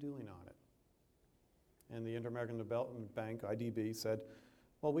 what are you doing on it?" And the Inter-American Development Bank, IDB, said,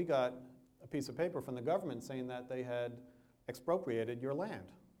 "Well, we got a piece of paper from the government saying that they had expropriated your land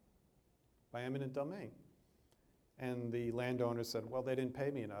by eminent domain." And the landowner said, "Well, they didn't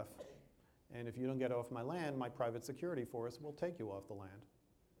pay me enough. And if you don't get off my land, my private security force will take you off the land."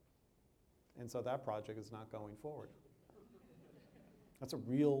 And so that project is not going forward. That's a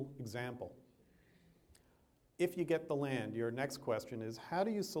real example. If you get the land, your next question is, how do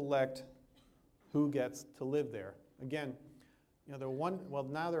you select who gets to live there? Again, now there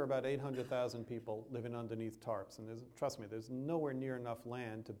are about 800,000 people living underneath tarps, and trust me, there's nowhere near enough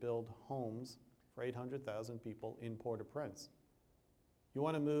land to build homes for 800,000 people in Port-au-Prince. You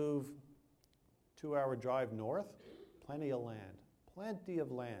want to move 2-hour drive north? Plenty of land. Plenty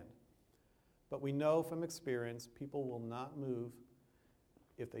of land. But we know from experience people will not move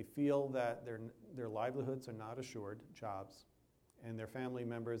if they feel that their livelihoods are not assured, jobs, and their family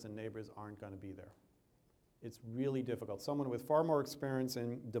members and neighbors aren't going to be there. It's really difficult. Someone with far more experience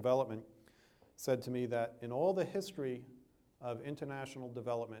in development said to me that in all the history of international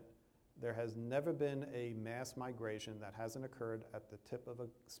development, there has never been a mass migration that hasn't occurred at the tip of a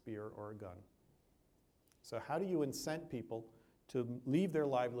spear or a gun. So how do you incent people to leave their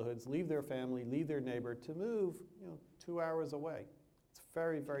livelihoods, leave their family, leave their neighbor, to move 2 hours away? It's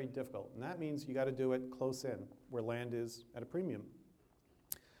very, very difficult. And that means you got to do it close in, where land is at a premium.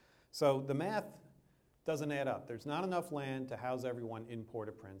 So the math doesn't add up. There's not enough land to house everyone in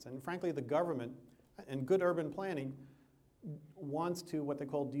Port-au-Prince. And frankly, the government and good urban planning wants to what they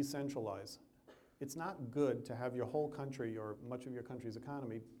call decentralize. It's not good to have your whole country or much of your country's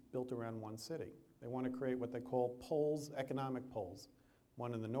economy built around one city. They want to create what they call poles, economic poles.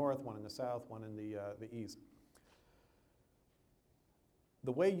 One in the north, one in the south, one in the east.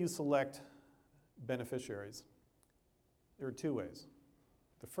 The way you select beneficiaries, there are two ways.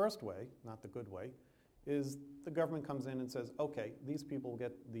 The first way, not the good way, is the government comes in and says, okay, these people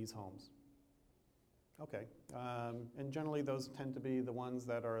get these homes. Okay, and generally those tend to be the ones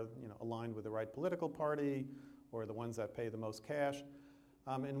that are aligned with the right political party or the ones that pay the most cash.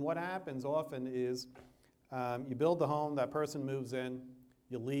 And what happens often is you build the home, that person moves in,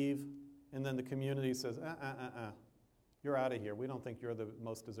 you leave, and then the community says, you're out of here. We don't think you're the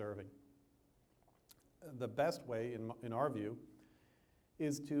most deserving. The best way, in our view,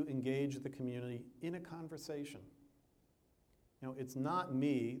 is to engage the community in a conversation. It's not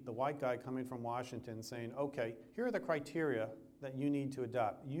me, the white guy coming from Washington, saying, okay, here are the criteria that you need to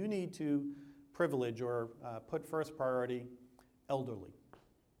adopt. You need to privilege or put first priority elderly.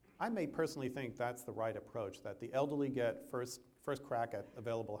 I may personally think that's the right approach, that the elderly get first crack at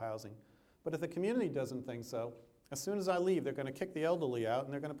available housing. But if the community doesn't think so, as soon as I leave, they're going to kick the elderly out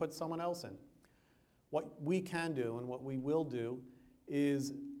and they're going to put someone else in. What we can do and what we will do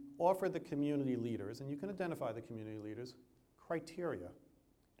is offer the community leaders, and you can identify the community leaders, criteria.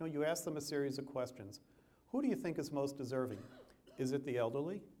 You ask them a series of questions. Who do you think is most deserving? Is it the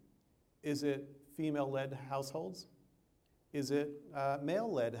elderly? Is it female-led households? Is it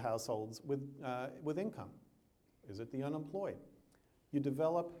male-led households with income? Is it the unemployed? You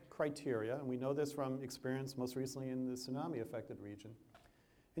develop criteria, and we know this from experience most recently in the tsunami-affected region.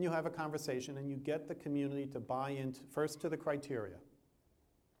 And you have a conversation, and you get the community to buy in first to the criteria.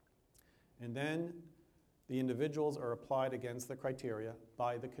 And then the individuals are applied against the criteria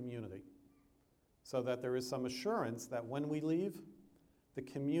by the community, so that there is some assurance that when we leave, the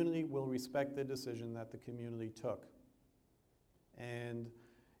community will respect the decision that the community took. And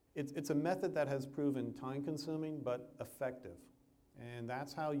it's a method that has proven time-consuming but effective. And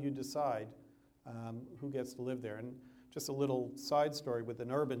that's how you decide who gets to live there. And just a little side story with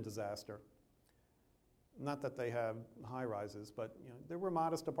an urban disaster. Not that they have high-rises, but there were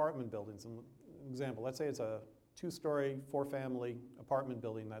modest apartment buildings. An example, let's say it's a 2-story, 4-family apartment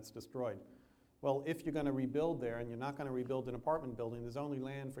building that's destroyed. Well, if you're going to rebuild there and you're not going to rebuild an apartment building, there's only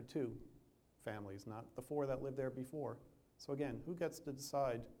land for 2 families, not the 4 that lived there before. So again, who gets to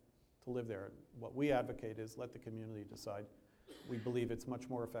decide to live there? What we advocate is let the community decide. We believe it's much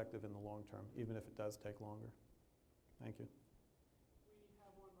more effective in the long term, even if it does take longer. Thank you. We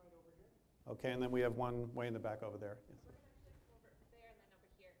have one right over here. Okay, and then we have one way in the back over there. Yes. We're going to there and then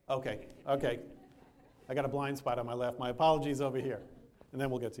over here. Okay. I got a blind spot on my left. My apologies over here. And then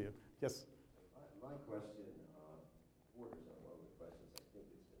we'll get to you. Yes? My question borders on one of the questions I think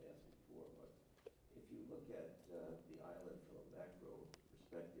that's been asked before, but if you look at the island from a macro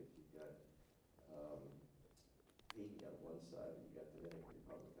perspective, you've got Haiti on one side and you've got the Dominican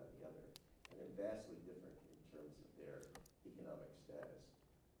Republic on the other, and they're vastly different in terms of their economic status.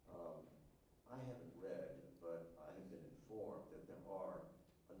 I haven't read, but I have been informed that there are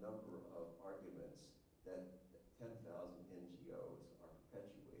a number of arguments that 10,000 NGOs are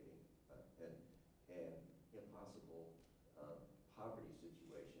perpetuating an impossible poverty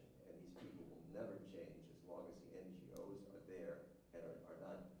situation, and these people will never change as long as the NGOs are there and are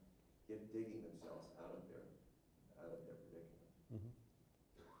not digging themselves out of their predicament. Mm-hmm.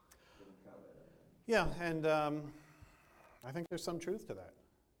 Can you comment on that? Yeah, and I think there's some truth to that.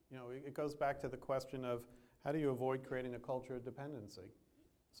 It goes back to the question of how do you avoid creating a culture of dependency?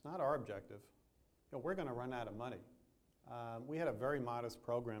 It's not our objective. We're going to run out of money. We had a very modest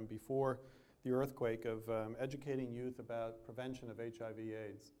program before the earthquake of educating youth about prevention of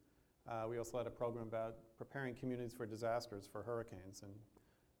HIV/AIDS. We also had a program about preparing communities for disasters for hurricanes, and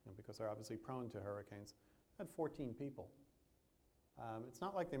because they're obviously prone to hurricanes. Had 14 people. It's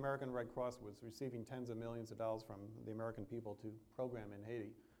not like the American Red Cross was receiving tens of millions of dollars from the American people to program in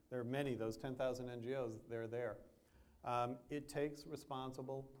Haiti. There are many, those 10,000 NGOs, they're there. It takes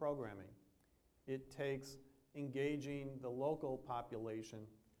responsible programming. It takes engaging the local population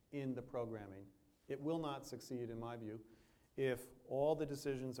in the programming. It will not succeed, in my view, if all the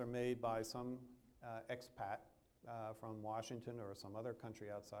decisions are made by some expat from Washington or some other country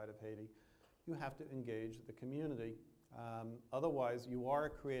outside of Haiti. You have to engage the community. Otherwise, you are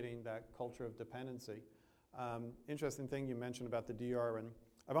creating that culture of dependency. Interesting thing you mentioned about the DR, and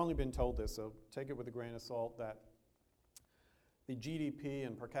I've only been told this, so take it with a grain of salt, that the GDP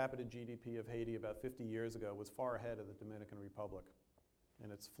and per capita GDP of Haiti about 50 years ago was far ahead of the Dominican Republic,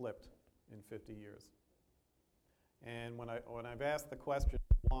 and it's flipped in 50 years. And when I've asked the question,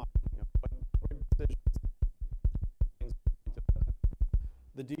 why, what decisions,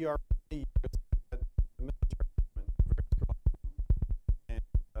 the DR years had the military government very strong, and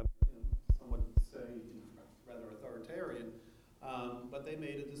some would say rather authoritarian, but they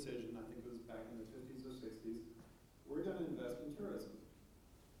made a decision. I think it was back in the 50s or 60s. We're going to invest in tourism.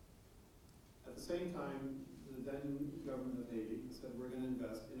 At the same time, the then government of Haiti said we're going to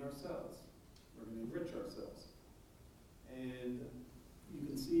invest in ourselves. We're going to enrich ourselves. And you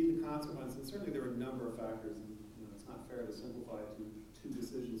can see the consequences. Certainly there are a number of factors, and it's not fair to simplify it to two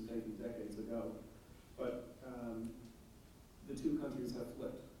decisions taken decades ago. But the two countries have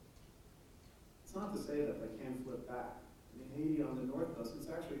flipped. It's not to say that they can't flip back. I mean, Haiti on the north coast, it's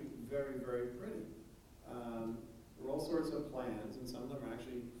actually very, very pretty. There are all sorts of plans, and some of them are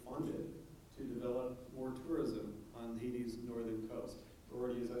actually funded to develop more tourism on Haiti's northern coast. There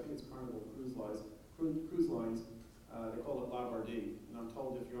already is, I think it's Carnival Cruise Lines. They call it Labardie, and I'm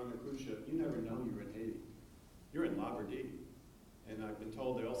told if you're on the cruise ship, you never know you're in Haiti. You're in Labardie. And I've been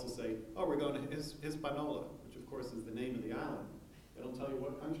told they also say, oh, we're going to Hispaniola, which of course is the name of the island. They don't tell you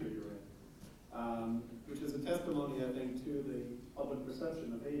what country you're in, which is a testimony, I think, to the public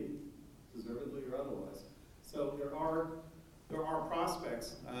perception of Haiti, deservedly or otherwise. So there are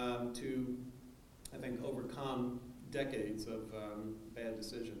prospects to, I think, overcome decades of bad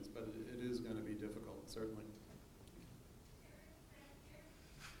decisions, but it is going to be difficult, certainly.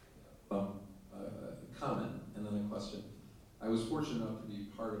 A comment and then a question. I was fortunate enough to be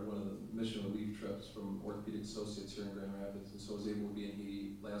part of one of the mission relief trips from Orthopedic Associates here in Grand Rapids, and so I was able to be in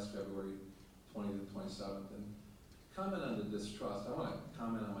Haiti last February 20th and 27th. And comment on the distrust. I want to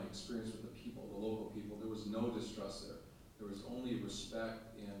comment on my experience with the people, the local people. There was no distrust there. There was only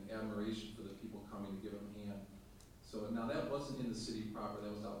respect and admiration for the people coming to give them a hand. So now that wasn't in the city proper,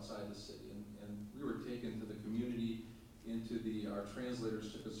 that was outside the city. And we were taken to the community, our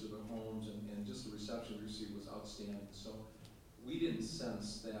translators took us to their homes, and just the reception we received was outstanding. So we didn't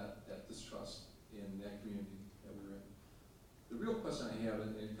sense that distrust in that community that we were in. The real question I have,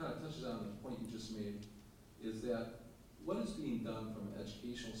 and it kind of touches on the point you just made, is that what is being done from an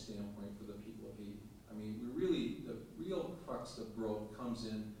educational standpoint for the people of Haiti? I mean, the real crux of growth comes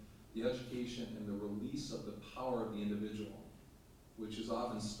in the education and the release of the power of the individual, which is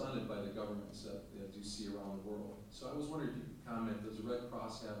often stunted by the governments that you see around the world. So I was wondering if you could comment, does the Red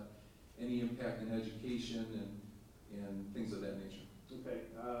Cross have any impact in education and things of that nature? Okay,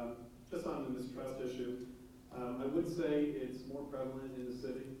 just on the mistrust issue, I would say it's more prevalent in the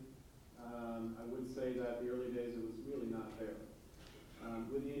city. I would say that the early days it was really not there.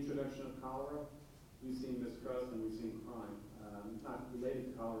 With the introduction of cholera, we've seen mistrust and we've seen crime. Not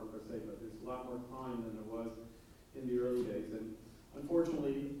related to cholera per se, but there's a lot more crime than there was in the early days. And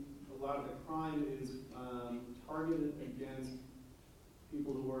unfortunately, a lot of the crime is targeted against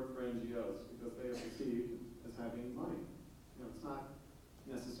people who work for NGOs because they are perceived as having money. It's not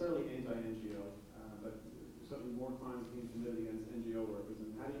necessarily anti-NGO, but there's certainly more crimes being committed against NGO workers.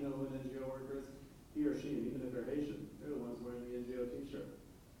 And how do you know who an NGO worker is? He or she, and even if they're Haitian, they're the ones wearing the NGO t-shirt.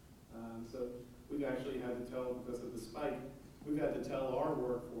 So we've actually had to tell, because of the spike, we've had to tell our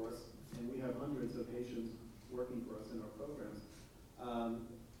workforce, and we have hundreds of Haitians working for us in our programs,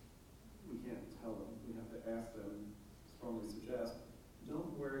 we can't tell them. We have to ask them and strongly suggest,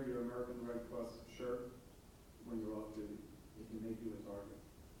 don't wear your American Red Cross shirt when you're off duty. It can make you a target.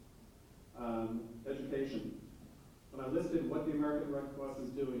 Education. When I listed what the American Red Cross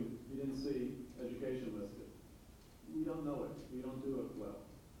is doing, you didn't see education listed. We don't know it. We don't do it well.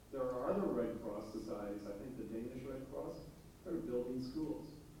 There are other Red Cross societies, I think the Danish Red Cross, they're building schools.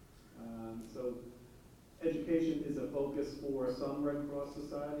 So education is a focus for some Red Cross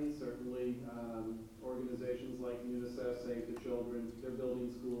societies. Certainly, organizations like UNICEF, Save the Children, they're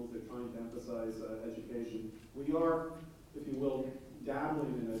building schools, they're trying to emphasize education. We are, if you will,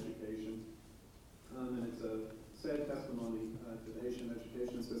 dabbling in education, and it's a sad testimony to the Haitian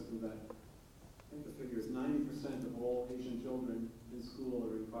education system that I think the figure is 90% of all Haitian children in school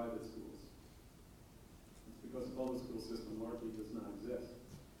are in private schools. It's because the public school system largely does not exist.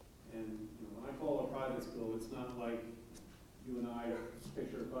 And when I call a private school, it's not like you and I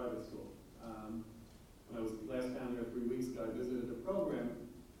picture a private school. When I was last down there 3 weeks ago, I visited a program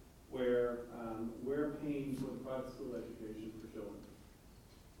where we're paying for the private school education for children.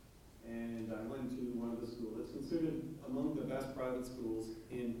 And I went to one of the schools. It's considered among the best private schools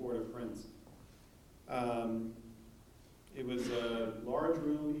in Port-au-Prince. It was a large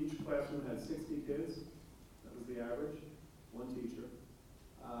room. Each classroom had 60 kids. That was the average. One teacher.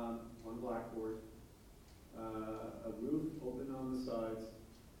 One blackboard, a roof open on the sides,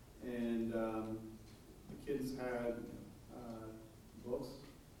 and the kids had books,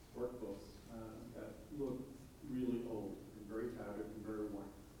 workbooks that looked really old and very tattered and very worn.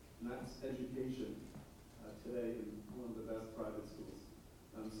 And that's education today in one of the best private schools.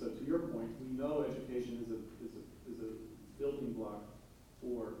 So to your point, we know education is a building block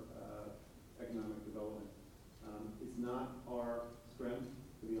for economic development. It's not our strength,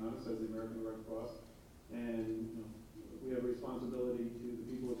 to be honest, as the American Red Cross, and we have a responsibility to the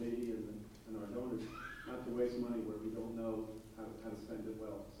people of Haiti and our donors not to waste money where we don't know how to spend it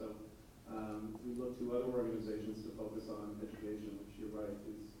well. So we look to other organizations to focus on education, which you're right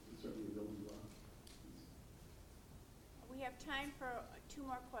is certainly a building block. We have time for 2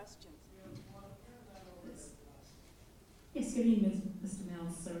 more questions. Yes, good evening, Mr.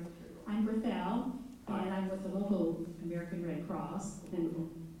 Meltzer. I'm Berthel, and I'm with the local American Red Cross, and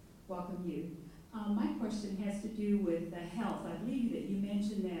welcome you. My question has to do with the health. I believe that you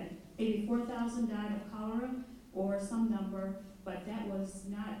mentioned that 84,000 died of cholera or some number, but that was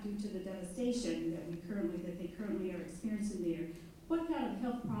not due to the devastation that they currently are experiencing there. What kind of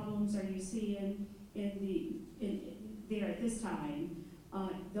health problems are you seeing there at this time?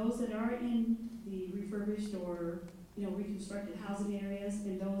 Those that are in the refurbished or reconstructed housing areas,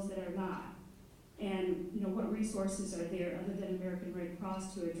 and those that are not. And what resources are there other than American Red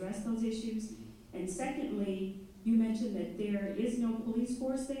Cross to address those issues? And secondly, you mentioned that there is no police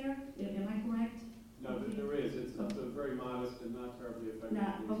force there. Am I correct? No, there is. It's a very modest and not terribly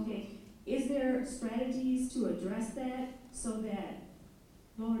effective. Okay. Is there strategies to address that so that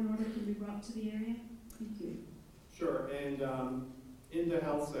law and order can be brought to the area? Thank you. Sure. And in the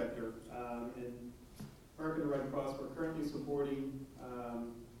health sector, in American Red Cross, we're currently supporting,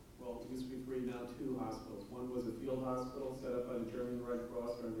 it used to be 3, now 2 hospitals. One was a field hospital set up by the German Red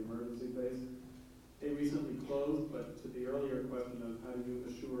Cross during the emergency phase. They recently closed, but to the earlier question of how do you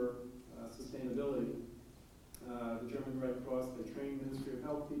assure sustainability, the German Red Cross, they trained Ministry of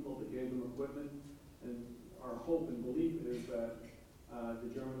Health people, they gave them equipment, and our hope and belief is that the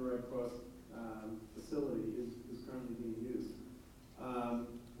German Red Cross facility is currently being used.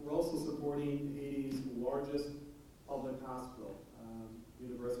 We're also supporting Haiti's largest public hospital,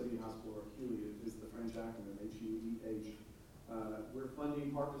 University Hospital, or HUE is the French acronym, HUEH. We're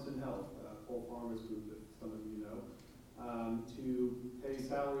funding Partners in Health, Paul Farmer's group that some of you know, to pay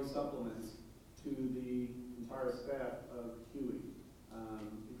salary supplements to the entire staff of HUE,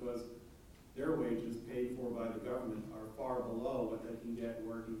 because their wages paid for by the government are far below what they can get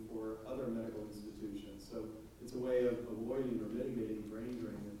working for other medical institutions. So it's a way of avoiding or mitigating brain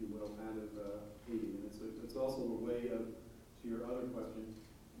drain, if you will, out of Haiti. And it's also a way of, to your other question,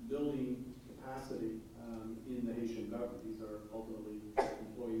 building capacity in the Haitian government. These are ultimately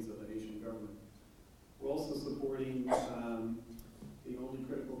employees of the Haitian government. We're also supporting the only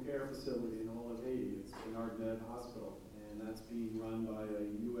critical care facility in all of Haiti. It's Bernard Hospital, and that's being run by a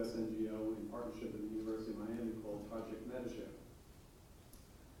U.S. NGO in partnership with the University of Miami called Project Mediship.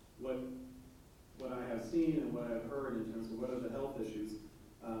 What I have seen and what I've heard in terms of what are the health issues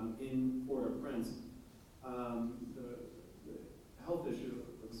in Port-au-Prince, the health issue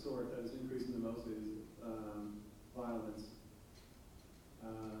of the sort that is increasing the most is violence,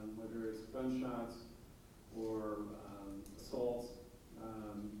 whether it's gunshots or assaults.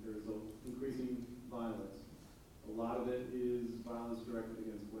 There's increasing violence. A lot of it is violence directed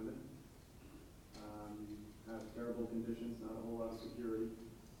against women. Have terrible conditions, not a whole lot of security.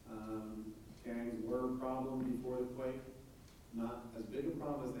 Gangs were a problem before the quake, not as big a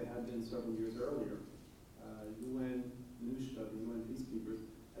problem as they had been several years earlier. UN NUSHTA, the UN peacekeepers,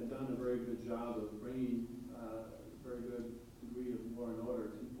 had done a very good job of bringing a very good degree of law and order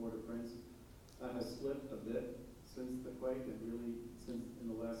to Port-au-Prince. That has slipped a bit since the quake, and really since in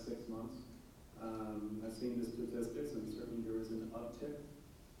the last 6 months. I've seen the statistics, and certainly there is an uptick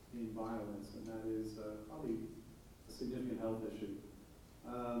in violence, and that is probably a significant health issue.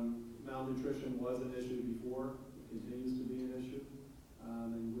 Malnutrition was an issue before, it continues to be an issue,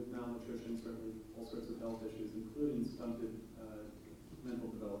 and with malnutrition, certainly all sorts of health issues, including stunted mental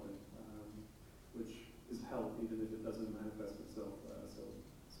development, which is health, even if it doesn't manifest itself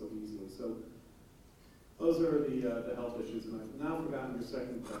so easily. So those are the health issues, and I've now forgotten your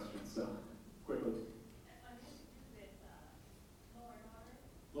second question, so quickly.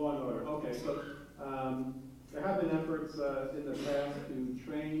 Law and order. Okay, so there have been efforts in the past to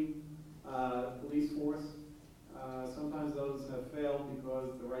train police force. Sometimes those have failed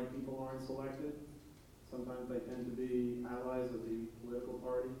because the right people aren't selected. Sometimes they tend to be allies of the political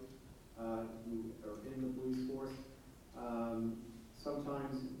party who are in the police force.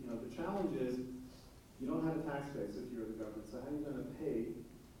 Sometimes, the challenge is you don't have a tax base if you're the government, so how are you going to pay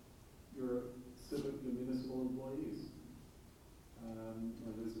your municipal employees?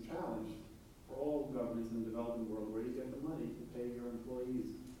 There's a challenge for all governments in the developing world. Where do you get the money to pay your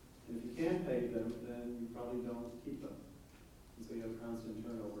employees? And if you can't pay them, then you probably don't keep them. And so you have constant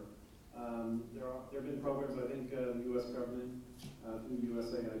turnover. There have been programs, I think the U.S. government, through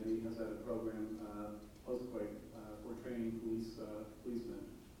USAID, has had a program post-quake for training policemen.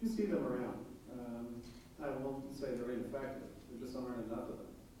 You see them around. I won't say they're ineffective. There just aren't enough of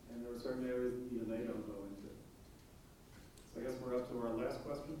them. And there are certain areas that even they don't go into. So I guess we're up to our last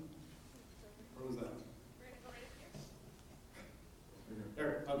question. What was that? We're going to go right here.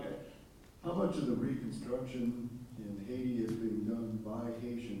 There, okay. How much of the reconstruction in Haiti is being done by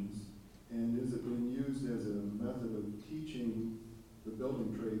Haitians, and is it being used as a method of teaching the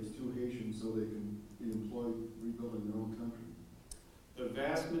building trades to Haitians so they can be employed rebuilding their own country? The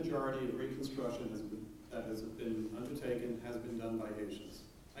vast majority of reconstruction that has been undertaken has been done by Haitians.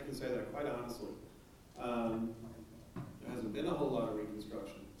 I can say that quite honestly. There hasn't been a whole lot of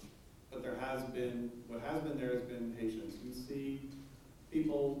reconstruction, but there has been, what has been there has been Haitians. You see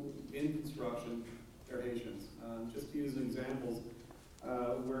people in construction, they're Haitians. Just to use examples,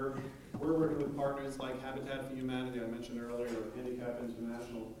 we're working with partners like Habitat for Humanity, I mentioned earlier, or Handicap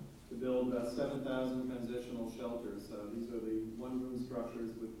International, to build 7,000 transitional shelters. These are the one-room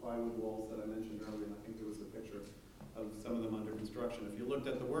structures with plywood walls that I mentioned earlier, and I think there was a picture of some of them under construction. If you looked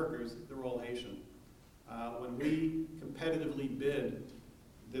at the workers, they're all Haitian. When we competitively bid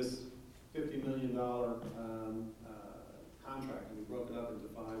this $50 million contract, and we broke it up into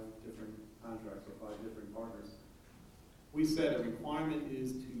 5 different contracts or 5 different partners, we said a requirement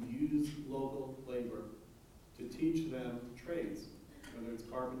is to use local labor to teach them trades, whether it's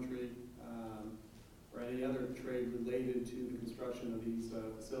carpentry or any other trade related to the construction of these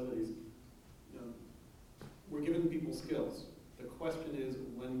facilities. We're giving people skills. The question is,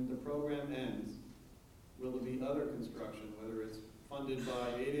 when the program ends, will there be other construction, whether it's funded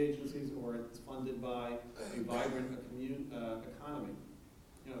by aid agencies or it's funded by a vibrant economy?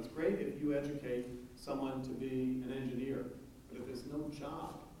 It's great if you educate someone to be an engineer, but if there's no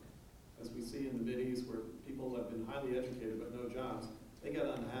job, as we see in the Mideast where people have been highly educated but no jobs, they get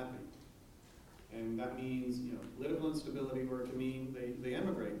unhappy. And that means political instability, or it can mean they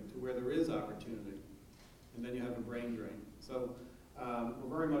emigrate to where there is opportunity. And then you have a brain drain. So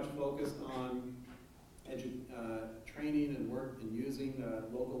we're very much focused on training and work and using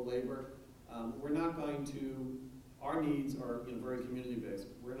local labor. We're not going to, our needs are very community-based.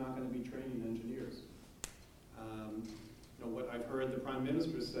 We're not going to be training engineers. What I've heard the Prime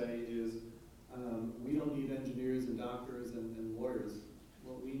Minister say is, we don't need engineers and doctors and lawyers.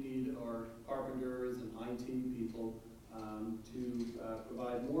 What we need are carpenters and IT people to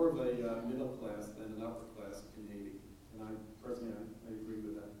provide more of a middle class than an upper class in Haiti. And I personally, I agree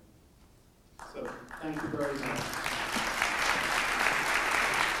with that. So, thank you very much.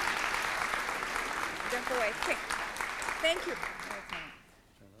 Jump away. Thank you.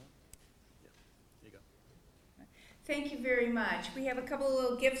 Thank you very much. We have a couple of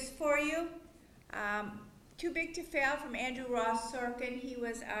little gifts for you. Too Big to Fail from Andrew Ross Sorkin. He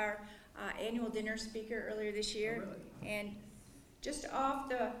was our annual dinner speaker earlier this year. Oh, really? And just off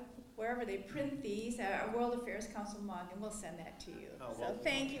the, wherever they print these, our World Affairs Council mug, and we'll send that to you. Oh, well, so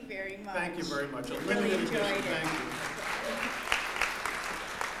thank you very much. Thank you very much. Really enjoyed it. Thank you.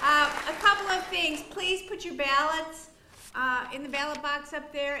 A couple of things. Please put your ballots in the ballot box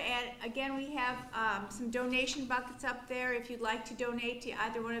up there, and again, we have some donation buckets up there if you'd like to donate to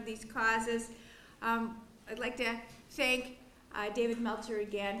either one of these causes. I'd like to thank David Meltzer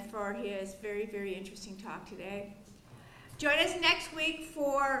again for his very, very interesting talk today. Join us next week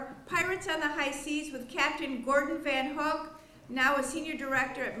for Pirates on the High Seas with Captain Gordon Van Hook, now a senior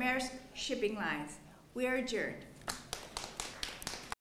director at Maersk Shipping Lines. We are adjourned.